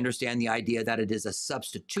 I understand the idea that it is a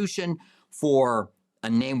substitution for a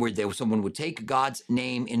name where someone would take God's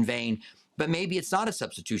name in vain, but maybe it's not a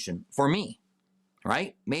substitution for me,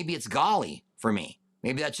 right? Maybe it's golly for me.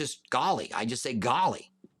 Maybe that's just golly. I just say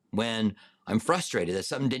golly when I'm frustrated that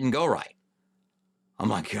something didn't go right. I'm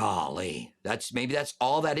like, golly, maybe that's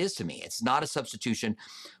all that is to me. It's not a substitution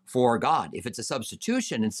for God. If it's a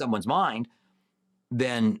substitution in someone's mind,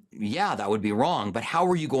 then yeah, that would be wrong. But how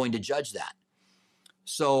are you going to judge that?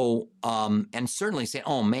 So, and certainly say,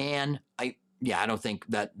 oh man, I don't think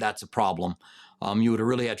that's a problem. You would have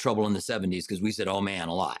really had trouble in the 70s because we said, oh man,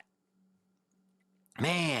 a lot.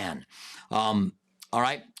 Man. All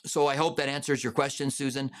right. So I hope that answers your question,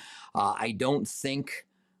 Susan. I don't think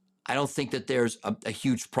that there's a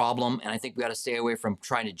huge problem, and I think we got to stay away from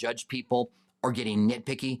trying to judge people or getting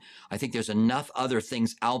nitpicky. I think there's enough other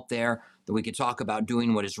things out there that we could talk about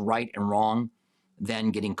doing what is right and wrong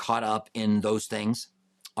than getting caught up in those things.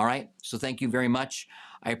 All right, so thank you very much.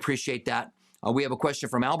 I appreciate that. We have a question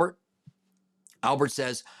from Albert. Albert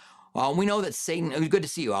says, we know that Satan, it was good to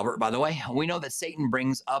see you, Albert, by the way. We know that Satan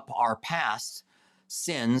brings up our past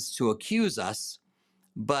sins to accuse us,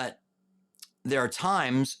 but there are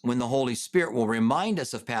times when the Holy Spirit will remind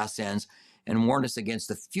us of past sins and warn us against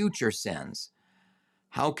the future sins.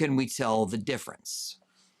 How can we tell the difference?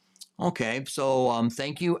 Okay, so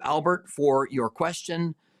thank you, Albert, for your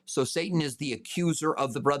question. So Satan is the accuser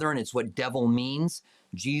of the brethren. It's what devil means.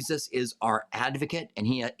 Jesus is our advocate, and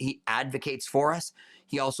he advocates for us.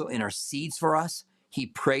 He also intercedes for us. He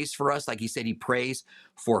prays for us. Like he said, he prays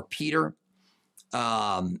for Peter.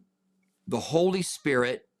 The Holy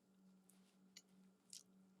Spirit,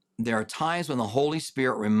 there are times when the Holy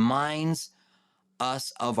Spirit reminds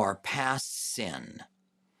us of our past sin.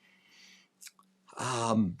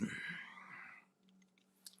 I'm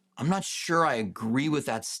not sure I agree with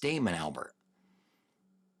that statement, Albert.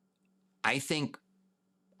 I think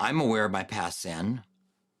I'm aware of my past sin.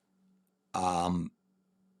 I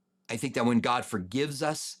think that when God forgives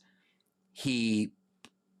us, he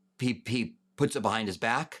puts it behind his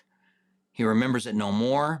back. He remembers it no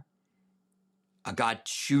more. God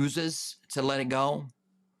chooses to let it go.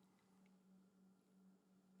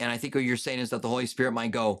 And I think what you're saying is that the Holy Spirit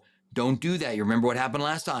might go, don't do that. You remember what happened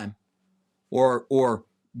last time? Or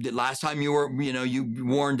last time you were, you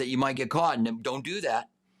warned that you might get caught, and don't do that.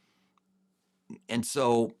 And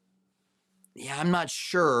so, yeah, I'm not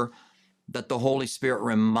sure that the Holy Spirit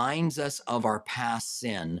reminds us of our past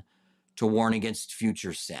sin to warn against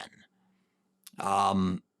future sin.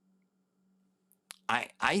 I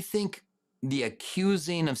think the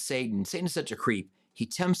accusing of Satan's such a creep. He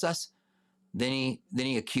tempts us, then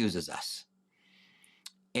he accuses us.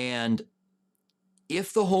 And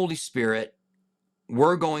if the Holy Spirit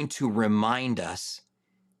were going to remind us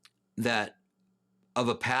that of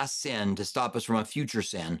a past sin to stop us from a future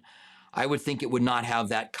sin, I would think it would not have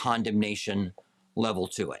that condemnation level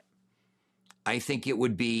to it. I think it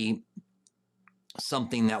would be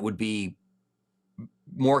something that would be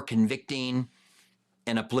more convicting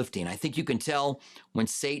and uplifting. I think you can tell when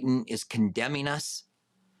Satan is condemning us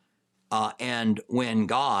and when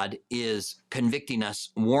God is convicting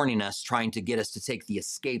us, warning us, trying to get us to take the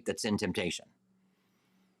escape that's in temptation.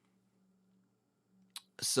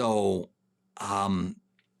 So,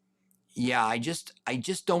 yeah, I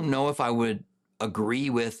just don't know if I would agree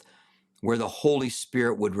with where the Holy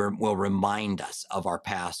Spirit will remind us of our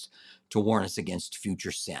past to warn us against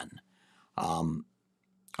future sin. I'm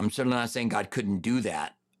certainly not saying God couldn't do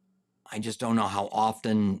that. I just don't know how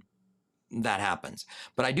often that happens.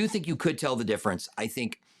 But I do think you could tell the difference. I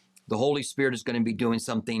think the Holy Spirit is going to be doing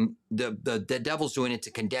something. The devil's doing it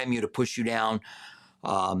to condemn you, to push you down.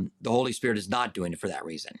 The Holy Spirit is not doing it for that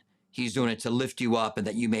reason. He's doing it to lift you up and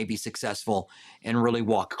that you may be successful and really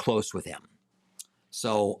walk close with him.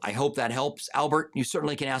 So I hope that helps. Albert, you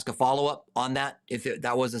certainly can ask a follow-up on that if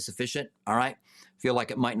that wasn't sufficient. All right. Feel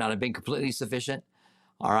like it might not have been completely sufficient.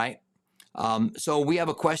 All right. So we have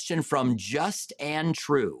a question from Just and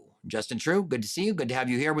True. Just and True, good to see you. Good to have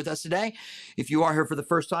you here with us today. If you are here for the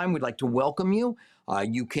first time, we'd like to welcome you.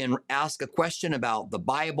 You can ask a question about the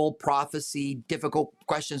Bible, prophecy, difficult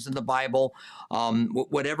questions in the Bible,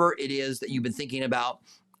 whatever it is that you've been thinking about.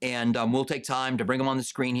 And we'll take time to bring them on the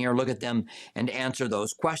screen here, look at them, and answer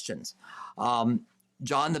those questions. Was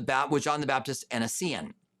John the Baptist an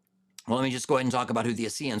Essene? Well, let me just go ahead and talk about who the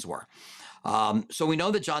Essenes were. So we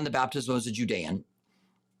know that John the Baptist was a Judean.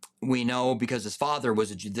 We know because his father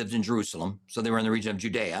lived in Jerusalem, so they were in the region of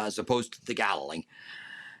Judea as opposed to the Galilee.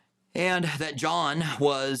 And that John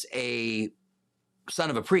was a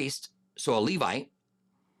son of a priest, so a Levite,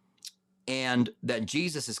 and that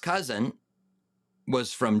Jesus, his cousin,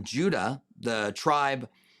 was from Judah, the tribe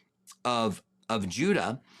of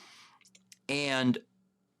Judah, and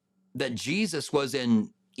that Jesus was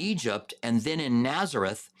in Egypt and then in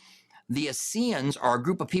Nazareth. The Essenes are a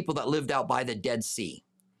group of people that lived out by the Dead Sea.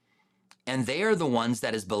 And they are the ones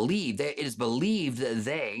that is believed, it is believed that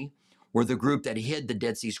they were the group that hid the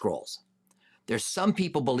Dead Sea Scrolls. There's some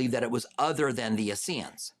people believe that it was other than the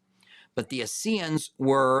Essenes. But the Essenes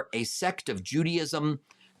were a sect of Judaism,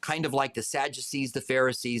 kind of like the Sadducees, the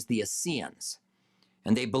Pharisees, the Essenes.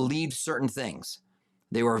 And they believed certain things.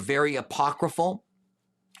 They were very apocryphal.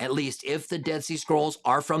 At least if the Dead Sea Scrolls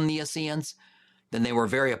are from the Essenes, then they were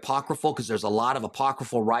very apocryphal because there's a lot of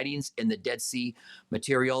apocryphal writings in the Dead Sea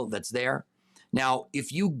material that's there. Now,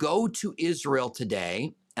 if you go to Israel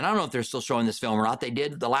today, and I don't know if they're still showing this film or not, they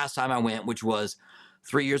did the last time I went, which was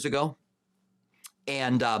 3 years ago.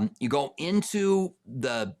 And you go into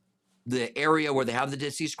the area where they have the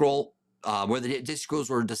Dead Sea Scroll, where the Dead Sea Scrolls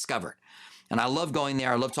were discovered. And I love going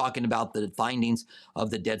there. I love talking about the findings of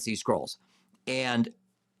the Dead Sea Scrolls. And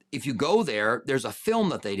if you go there, there's a film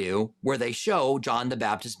that they do where they show John the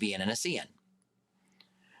Baptist being an Essene.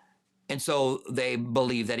 And so they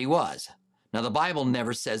believe that he was. Now, the Bible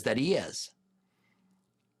never says that he is.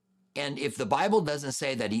 And if the Bible doesn't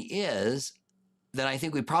say that he is, then I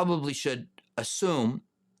think we probably should assume,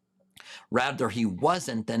 rather he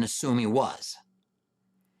wasn't than assume he was.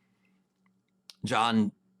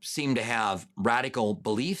 John seemed to have radical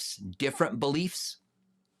beliefs, different beliefs.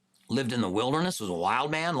 Lived in the wilderness, was a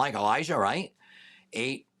wild man like Elijah, right?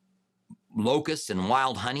 Ate locusts and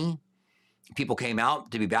wild honey. People came out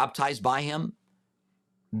to be baptized by him.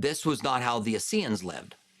 This was not how the Essenes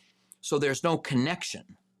lived. So there's no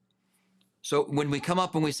connection. So when we come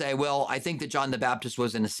up and we say, well, I think that John the Baptist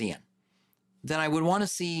was an Essene, then I would want to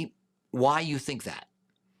see why you think that.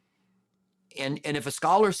 And if a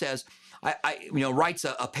scholar says, writes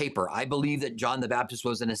a paper, I believe that John the Baptist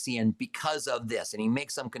was an Essene because of this, and he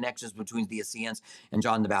makes some connections between the Essenes and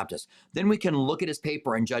John the Baptist, then we can look at his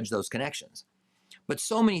paper and judge those connections. But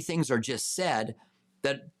so many things are just said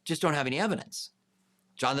that just don't have any evidence.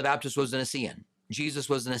 John the Baptist was an Essene. Jesus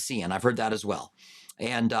was an Essene. I've heard that as well.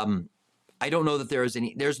 And I don't know that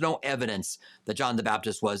there's no evidence that John the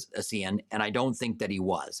Baptist was Essene, and I don't think that he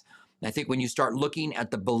was. And I think when you start looking at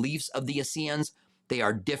the beliefs of the Essenes, they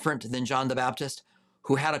are different than John the Baptist,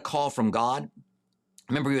 who had a call from God.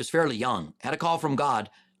 Remember, he was fairly young, had a call from God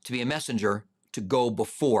to be a messenger to go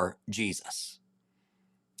before Jesus.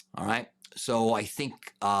 All right. So I think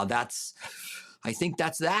that's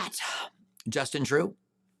that. Just and True.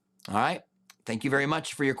 All right. Thank you very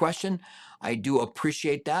much for your question. I do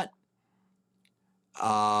appreciate that.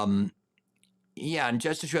 Yeah, and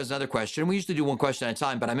Just and True has another question. We usually do one question at a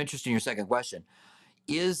time, but I'm interested in your second question.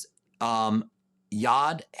 Is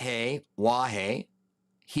Yod-Heh-Wah-Heh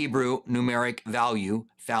Hebrew numeric value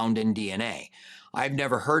found in DNA? I've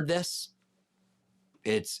never heard this.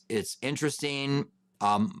 It's interesting.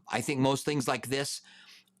 I think most things like this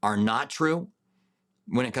are not true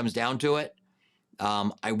when it comes down to it.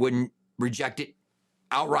 I wouldn't reject it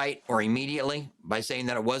outright or immediately by saying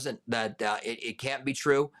that it wasn't, that it can't be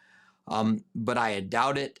true. But I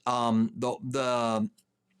doubt it. What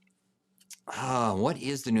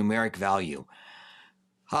is the numeric value?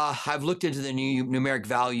 I've looked into the numeric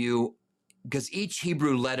value because each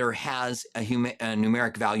Hebrew letter has a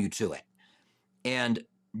numeric value to it. And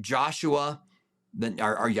Joshua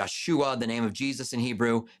Our Yeshua, the name of Jesus in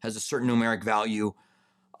Hebrew, has a certain numeric value.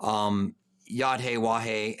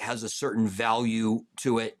 Yad-Heh-Wah-Heh has a certain value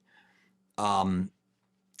to it. And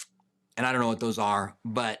I don't know what those are,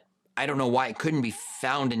 but I don't know why it couldn't be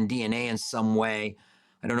found in DNA in some way.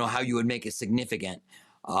 I don't know how you would make it significant.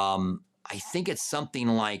 I think it's something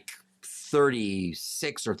like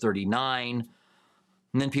 36 or 39.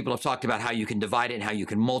 And then people have talked about how you can divide it and how you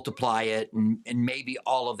can multiply it, and maybe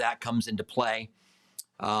all of that comes into play.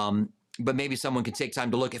 But maybe someone could take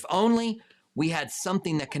time to look. If only we had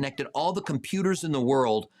something that connected all the computers in the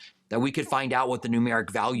world, that we could find out what the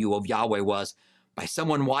numeric value of Yahweh was by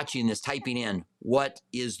someone watching this, typing in, what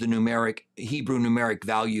is the Hebrew numeric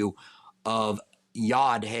value of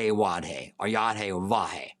Yad-Heh-Wad-Heh, or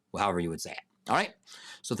Yad-Heh-Vah-Heh, however you would say it. All right.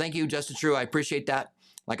 So thank you, Justin True. I appreciate that.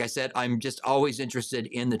 Like I said, I'm just always interested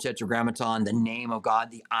in the Tetragrammaton, the name of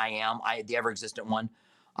God, the I am, the ever-existent one,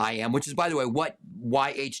 I am, which is, by the way, what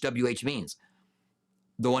YHWH means.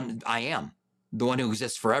 The one I am, the one who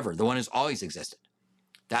exists forever, the one who's always existed.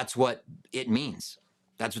 That's what it means.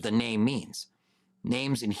 That's what the name means.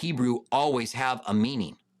 Names in Hebrew always have a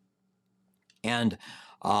meaning. And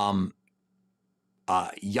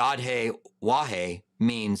Yad-Heh-Wah-Heh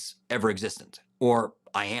means ever-existent, or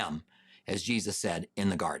I am, as Jesus said in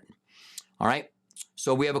the garden. All right.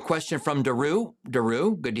 So we have a question from Daru.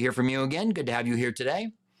 Daru, good to hear from you again. Good to have you here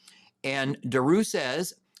today. And Daru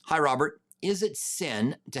says, hi, Robert. Is it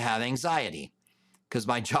sin to have anxiety? Because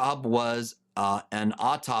my job was an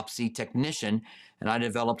autopsy technician, and I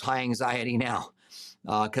developed high anxiety now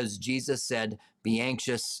because Jesus said, be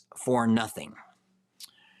anxious for nothing.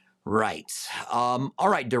 Right. All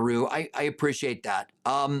right, Daru, I appreciate that.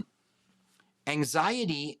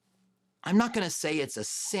 Anxiety, I'm not going to say it's a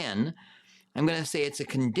sin. I'm going to say it's a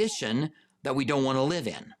condition that we don't want to live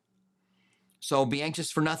in. So be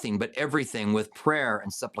anxious for nothing, but everything with prayer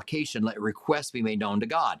and supplication, let requests be made known to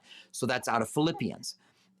God. So that's out of Philippians.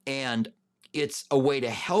 And it's a way to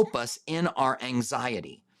help us in our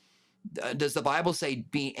anxiety. Does the Bible say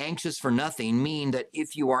be anxious for nothing mean that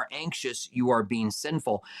if you are anxious, you are being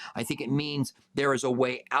sinful? I think it means there is a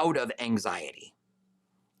way out of anxiety.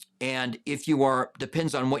 And if you are,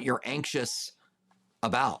 depends on what you're anxious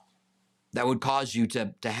about, that would cause you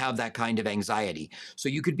to have that kind of anxiety. So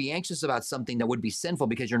you could be anxious about something that would be sinful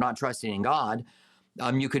because you're not trusting in God.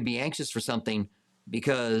 You could be anxious for something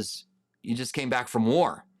because you just came back from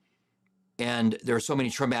war. And there are so many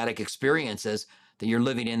traumatic experiences that you're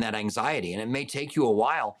living in that anxiety. And it may take you a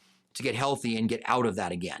while to get healthy and get out of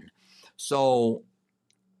that again. So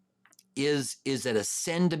is it a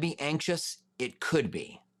sin to be anxious? It could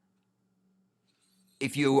be.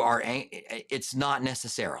 If you are, it's not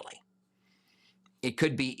necessarily. It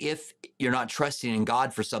could be if you're not trusting in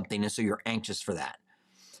God for something, and so you're anxious for that.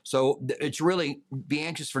 So it's really, be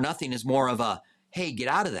anxious for nothing is more of a, hey, get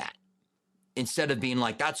out of that. Instead of being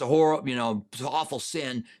like, that's a horrible, awful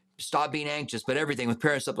sin, stop being anxious, but everything with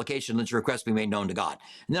prayer and supplication, let your requests be made known to God.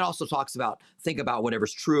 And then also talks about, think about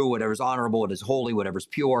whatever's true, whatever's honorable, what is holy, whatever's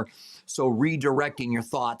pure. So redirecting your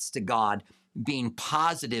thoughts to God, being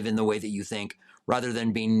positive in the way that you think, rather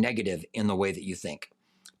than being negative in the way that you think,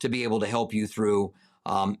 to be able to help you through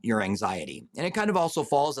your anxiety. And it kind of also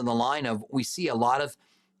falls in the line of, we see a lot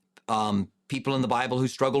of people in the Bible who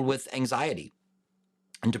struggled with anxiety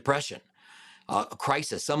and depression, a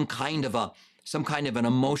crisis, some kind of an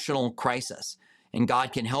emotional crisis. And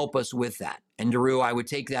God can help us with that. And Daru, I would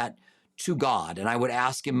take that to God and I would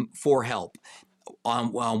ask him for help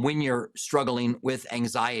when you're struggling with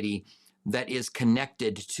anxiety that is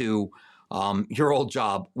connected to your old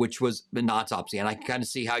job, which was an autopsy. And I can kind of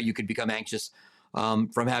see how you could become anxious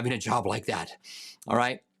from having a job like that. All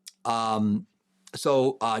right.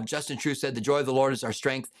 So Justin True said, the joy of the Lord is our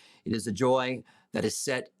strength. It is a joy that is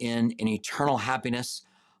set in an eternal happiness,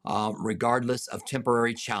 regardless of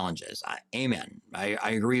temporary challenges. Amen. I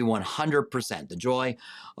agree 100%. The joy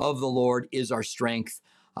of the Lord is our strength.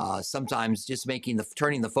 Sometimes just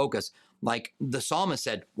turning the focus, like the psalmist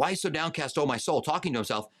said, why so downcast, O my soul, talking to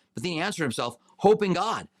himself, but then he answered himself, hope in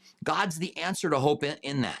God. God's the answer to hope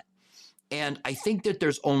in that. And I think that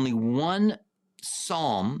there's only one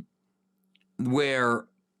psalm where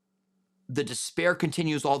the despair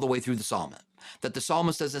continues all the way through the psalm, that the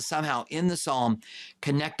psalmist doesn't somehow in the psalm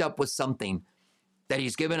connect up with something, that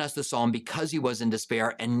he's given us the psalm because he was in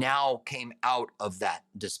despair and now came out of that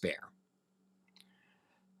despair.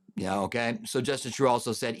 Yeah, okay. So Justin True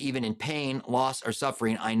also said, even in pain, loss, or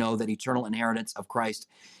suffering, I know that eternal inheritance of Christ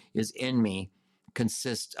is in me,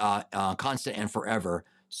 constant and forever.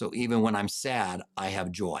 So even when I'm sad, I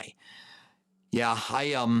have joy. Yeah,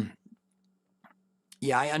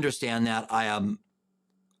 Yeah, I understand that. I've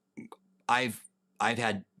I've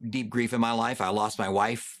had deep grief in my life. I lost my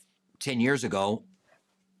wife 10 years ago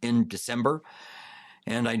in December,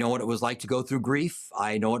 and I know what it was like to go through grief.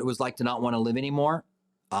 I know what it was like to not want to live anymore.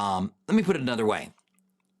 Let me put it another way.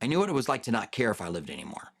 I knew what it was like to not care if I lived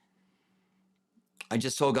anymore. I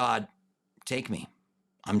just told God, take me.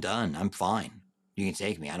 I'm done. I'm fine. You can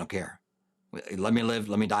take me. I don't care. Let me live.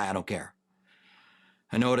 Let me die. I don't care.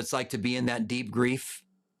 I know what it's like to be in that deep grief.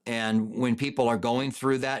 And when people are going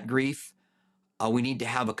through that grief, we need to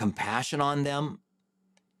have a compassion on them,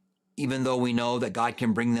 even though we know that God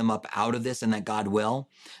can bring them up out of this and that God will.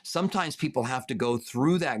 Sometimes people have to go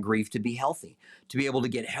through that grief to be healthy, to be able to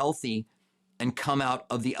get healthy and come out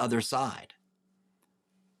of the other side.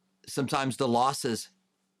 Sometimes the losses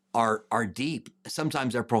are deep.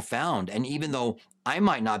 Sometimes they're profound. And even though I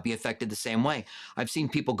might not be affected the same way, I've seen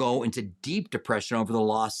people go into deep depression over the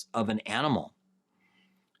loss of an animal.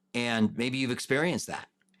 And maybe you've experienced that.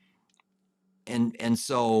 And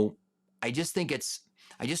so I just think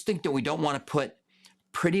that we don't want to put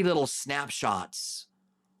pretty little snapshots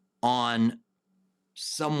on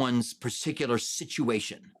someone's particular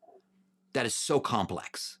situation that is so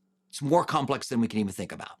complex. It's more complex than we can even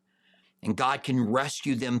think about. And God can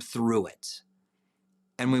rescue them through it.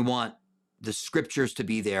 And we want the scriptures to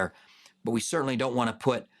be there, but we certainly don't want to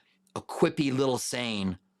put a quippy little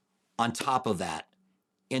saying on top of that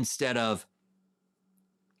instead of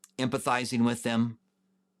empathizing with them,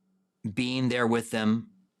 being there with them,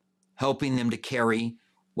 helping them to carry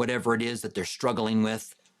whatever it is that they're struggling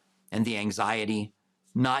with and the anxiety,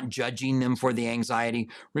 not judging them for the anxiety.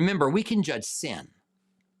 Remember, we can judge sin,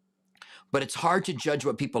 but it's hard to judge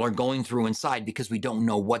what people are going through inside because we don't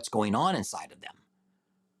know what's going on inside of them.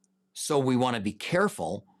 So we want to be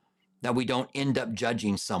careful that we don't end up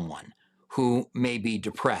judging someone who may be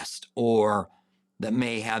depressed or that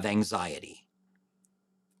may have anxiety.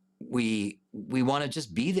 We want to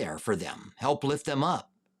just be there for them, help lift them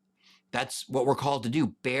up. That's what we're called to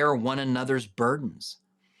do. Bear one another's burdens.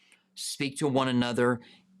 Speak to one another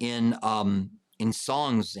in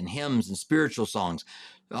songs and hymns and spiritual songs.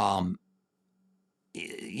 We want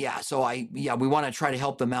to try to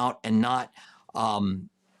help them out and not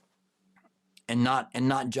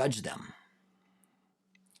judge them.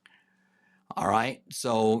 All right.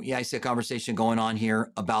 So I see a conversation going on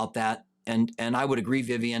here about that. And I would agree,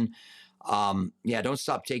 Vivian. Don't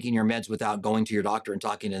stop taking your meds without going to your doctor and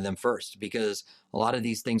talking to them first, because a lot of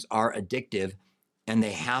these things are addictive and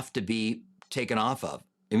they have to be taken off of.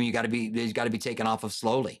 I mean, they've got to be taken off of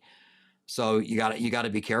slowly. So you got to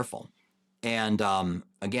be careful. And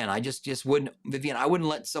again, I just wouldn't, Vivian, I wouldn't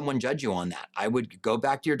let someone judge you on that. I would go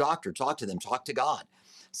back to your doctor, talk to them, talk to God,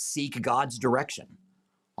 seek God's direction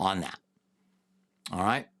on that. All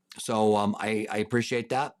right. So I appreciate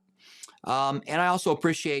that. And I also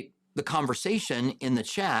appreciate the conversation in the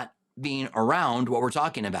chat being around what we're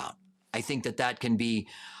talking about. I think that can be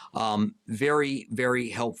very, very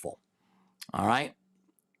helpful. All right.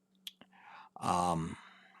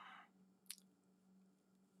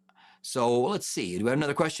 So let's see. Do we have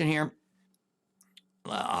another question here?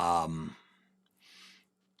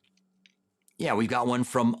 We've got one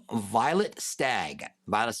from Violet Stagg.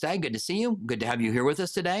 Violet Stagg, good to see you. Good to have you here with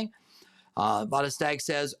us today. Violet Stagg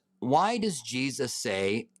says, why does Jesus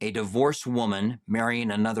say a divorced woman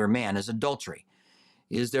marrying another man is adultery?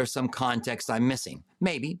 Is there some context I'm missing?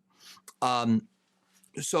 Maybe.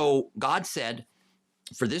 So God said,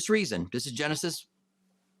 for this reason, this is Genesis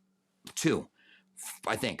 2,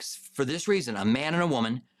 I think. For this reason, a man and a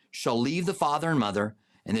woman shall leave the father and mother,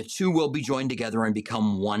 and the two will be joined together and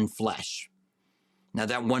become one flesh. Now,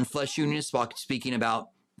 that one flesh union is speaking about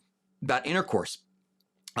intercourse,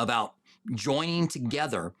 about joining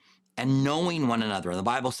together and knowing one another. The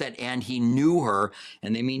Bible said, and he knew her,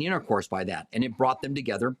 and they mean intercourse by that. And it brought them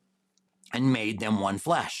together and made them one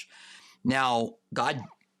flesh. Now,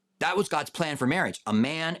 that was God's plan for marriage, a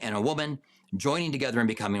man and a woman joining together and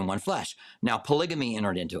becoming one flesh. Now, polygamy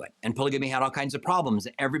entered into it, and polygamy had all kinds of problems.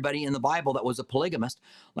 Everybody in the Bible that was a polygamist,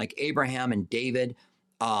 like Abraham and David,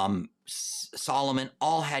 Solomon,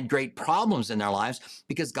 all had great problems in their lives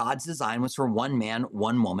because God's design was for one man,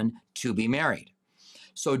 one woman to be married.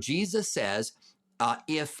 So Jesus says,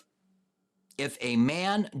 if a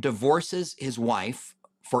man divorces his wife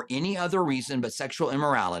for any other reason but sexual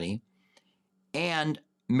immorality and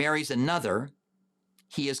marries another,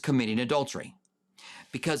 he is committing adultery.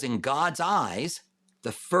 Because in God's eyes,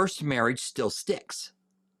 the first marriage still sticks.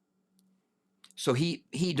 So he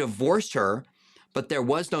divorced her, but there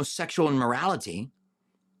was no sexual immorality.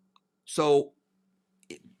 So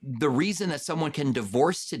the reason that someone can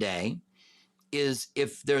divorce today is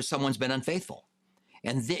if there's someone's been unfaithful.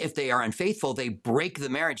 And if they are unfaithful, they break the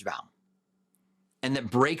marriage vow. And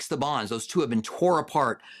that breaks the bonds. Those two have been tore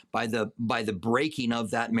apart by the breaking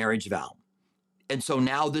of that marriage vow. And so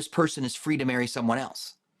now this person is free to marry someone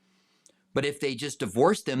else. But if they just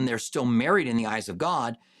divorce them, they're still married in the eyes of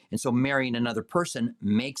God. And so marrying another person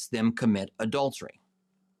makes them commit adultery.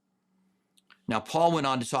 Now, Paul went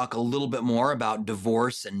on to talk a little bit more about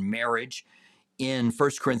divorce and marriage in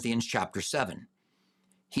 1 Corinthians chapter 7.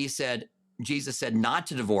 He said, Jesus said not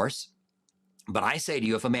to divorce, but I say to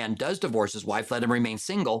you, if a man does divorce his wife, let him remain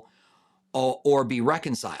single or be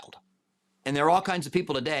reconciled. And there are all kinds of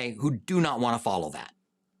people today who do not want to follow that.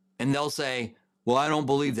 And they'll say, well, I don't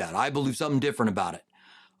believe that. I believe something different about it.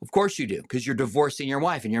 Of course you do, because you're divorcing your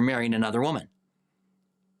wife and you're marrying another woman.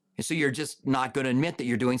 And so you're just not going to admit that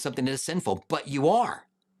you're doing something that is sinful, but you are.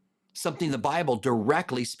 Something the Bible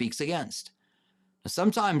directly speaks against. Now,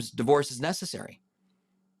 sometimes divorce is necessary.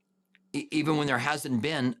 Even when there hasn't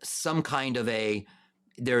been some kind of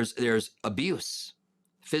there's abuse,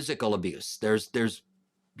 physical abuse. There's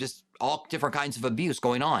just all different kinds of abuse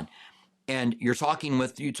going on. And you're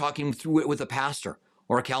talking through it with a pastor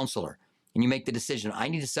or a counselor, and you make the decision, I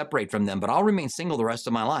need to separate from them, but I'll remain single the rest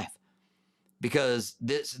of my life because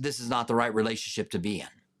this is not the right relationship to be in.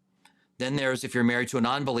 Then there's, if you're married to a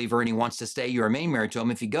non-believer and he wants to stay, you remain married to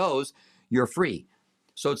him. If he goes, you're free.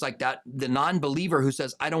 So it's like that, the non-believer who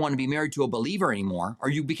says, I don't want to be married to a believer anymore, or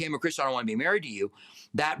you became a Christian, I don't want to be married to you,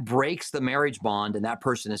 that breaks the marriage bond and that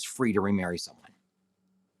person is free to remarry someone.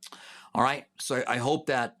 All right, so I hope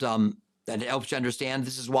that that helps you understand.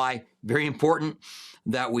 This is why very important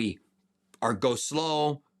that we go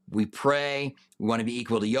slow, we pray, we want to be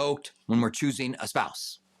equally yoked when we're choosing a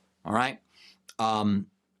spouse. All right, and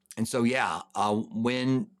so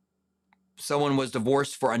when someone was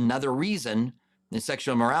divorced for another reason than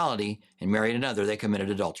sexual immorality and married another, they committed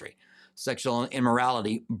adultery. Sexual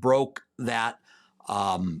immorality broke that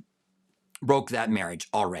marriage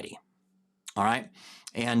already. All right.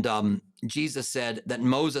 And Jesus said that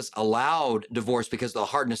Moses allowed divorce because of the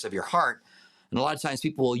hardness of your heart. And a lot of times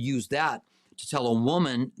people will use that to tell a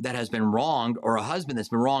woman that has been wronged or a husband that's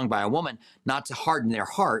been wronged by a woman not to harden their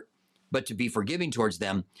heart, but to be forgiving towards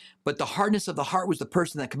them. But the hardness of the heart was the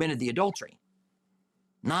person that committed the adultery,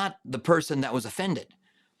 not the person that was offended.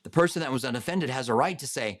 The person that was unoffended has a right to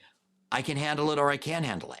say, I can handle it or I can't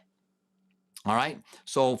handle it. All right,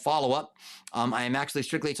 so follow up. I am actually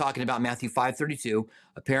strictly talking about Matthew 5:32.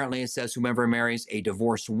 Apparently it says whomever marries a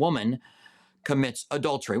divorced woman commits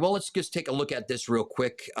adultery. Well, let's just take a look at this real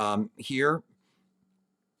quick here.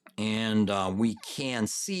 And we can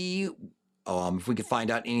see if we can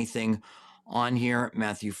find out anything on here.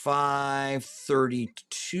 Matthew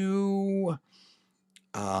 5:32.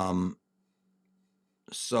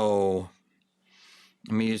 So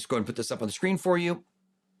let me just go ahead and put this up on the screen for you.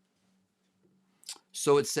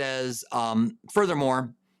 So it says,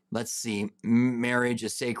 furthermore, let's see, marriage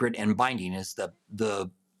is sacred and binding is the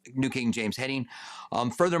New King James heading.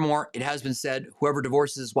 Furthermore, it has been said, whoever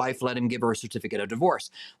divorces his wife, let him give her a certificate of divorce.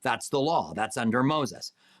 That's the law. That's under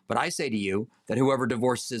Moses. But I say to you that whoever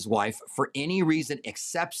divorces his wife for any reason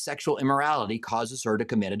except sexual immorality causes her to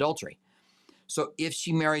commit adultery. So if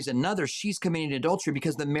she marries another, she's committing adultery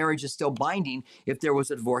because the marriage is still binding if there was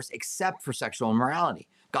a divorce except for sexual immorality.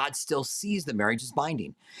 God still sees the marriage as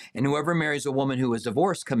binding. And whoever marries a woman who is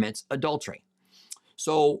divorced commits adultery.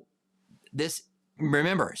 So this,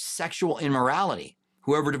 remember, sexual immorality,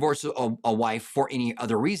 whoever divorces a wife for any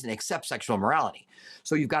other reason except sexual immorality.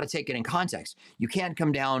 So you've got to take it in context. You can't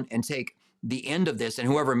come down and take the end of this and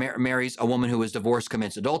whoever marries a woman who is divorced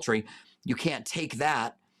commits adultery. You can't take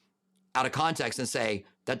that out of context and say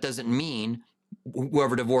that doesn't mean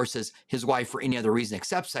whoever divorces his wife for any other reason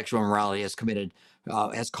except sexual immorality has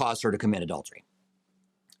caused her to commit adultery.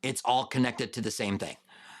 It's all connected to the same thing.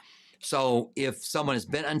 So if someone has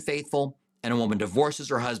been unfaithful and a woman divorces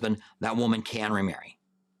her husband, that woman can remarry.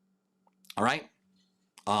 All right?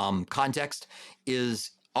 Context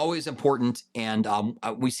is always important, and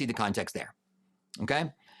we see the context there.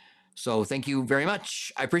 Okay? So thank you very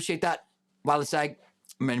much. I appreciate that, Violet Sag.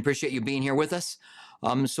 I appreciate you being here with us.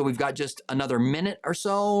 So we've got just another minute or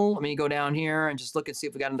so. Let me go down here and just look and see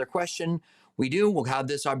if we got another question. We do. We'll have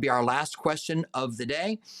this be our last question of the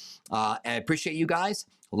day. I appreciate you guys.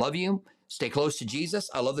 Love you. Stay close to Jesus.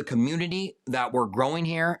 I love the community that we're growing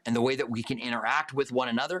here and the way that we can interact with one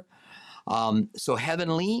another. So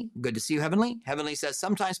Heavenly, good to see you, Heavenly. Heavenly says,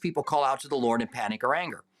 sometimes people call out to the Lord in panic or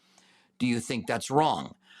anger. Do you think that's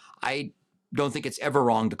wrong? I don't think it's ever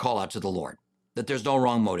wrong to call out to the Lord, that there's no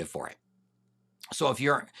wrong motive for it. So if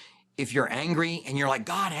you're angry and you're like,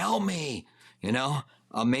 God, help me, you know,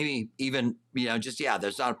 maybe even, just, yeah,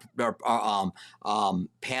 there's not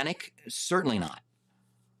panic. Certainly not.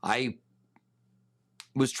 I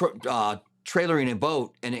was trailering a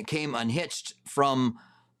boat and it came unhitched from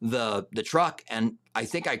the truck. And I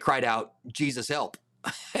think I cried out, Jesus help.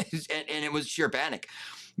 and it was sheer panic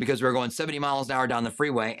because we were going 70 miles an hour down the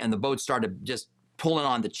freeway and the boat started just pulling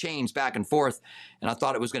on the chains back and forth. And I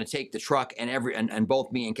thought it was going to take the truck and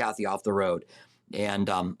both me and Kathy off the road. And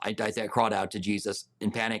I crawled out to Jesus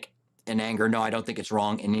in panic and anger. No, I don't think it's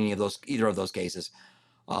wrong in either of those cases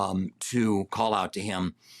to call out to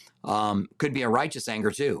him. Could be a righteous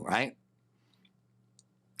anger too, right?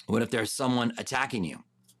 What if there's someone attacking you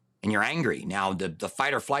and you're angry? Now the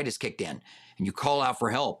fight or flight is kicked in and you call out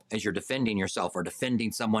for help as you're defending yourself or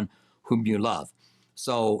defending someone whom you love.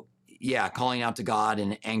 So yeah, calling out to God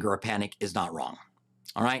in anger or panic is not wrong.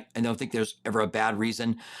 All right. I don't think there's ever a bad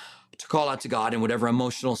reason to call out to God in whatever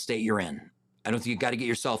emotional state you're in. I don't think you've got to get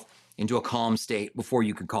yourself into a calm state before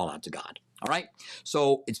you can call out to God. All right.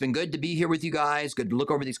 So it's been good to be here with you guys. Good to look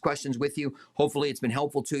over these questions with you. Hopefully it's been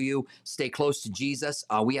helpful to you. Stay close to Jesus.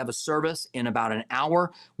 We have a service in about an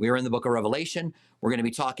hour. We are in the book of Revelation. We're going to be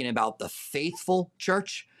talking about the faithful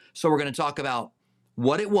church. So we're going to talk about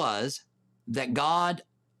what it was that God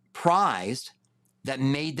prized that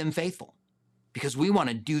made them faithful, because we want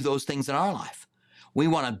to do those things in our life. We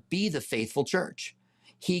want to be the faithful church.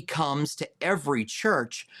 He comes to every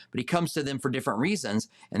church, but he comes to them for different reasons.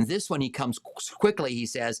 And this one, he comes quickly, he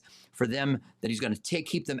says, for them, that he's going to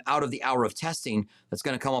keep them out of the hour of testing that's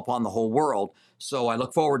going to come upon the whole world. So I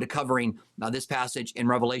look forward to covering this passage in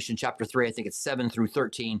Revelation chapter 3. I think it's 7 through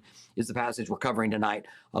 13 is the passage we're covering tonight.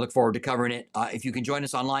 I look forward to covering it. If you can join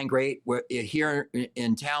us online, great. We're here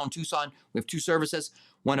in town, Tucson. We have two services,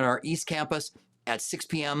 one at our East Campus at 6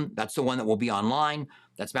 p.m. That's the one that will be online.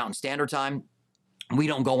 That's Mountain Standard Time. We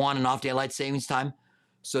don't go on and off daylight savings time,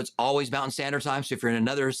 so it's always Mountain Standard Time. So if you're in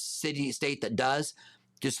another state that does,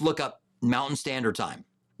 just look up Mountain Standard Time,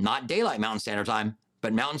 not daylight Mountain Standard Time,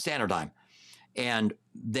 but Mountain Standard Time. And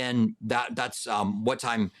then that's what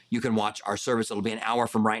time you can watch our service. It'll be an hour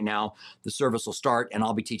from right now. The service will start, and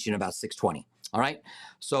I'll be teaching about 6:20. All right.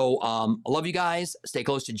 So I love you guys. Stay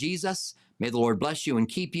close to Jesus. May the Lord bless you and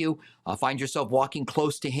keep you. Find yourself walking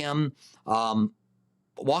close to him.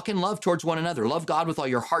 Walk in love towards one another. Love God with all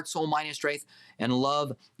your heart, soul, mind, and strength, and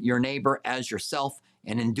love your neighbor as yourself.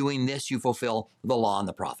 And in doing this, you fulfill the law and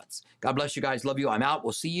the prophets. God bless you guys. Love you. I'm out.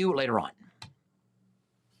 We'll see you later on.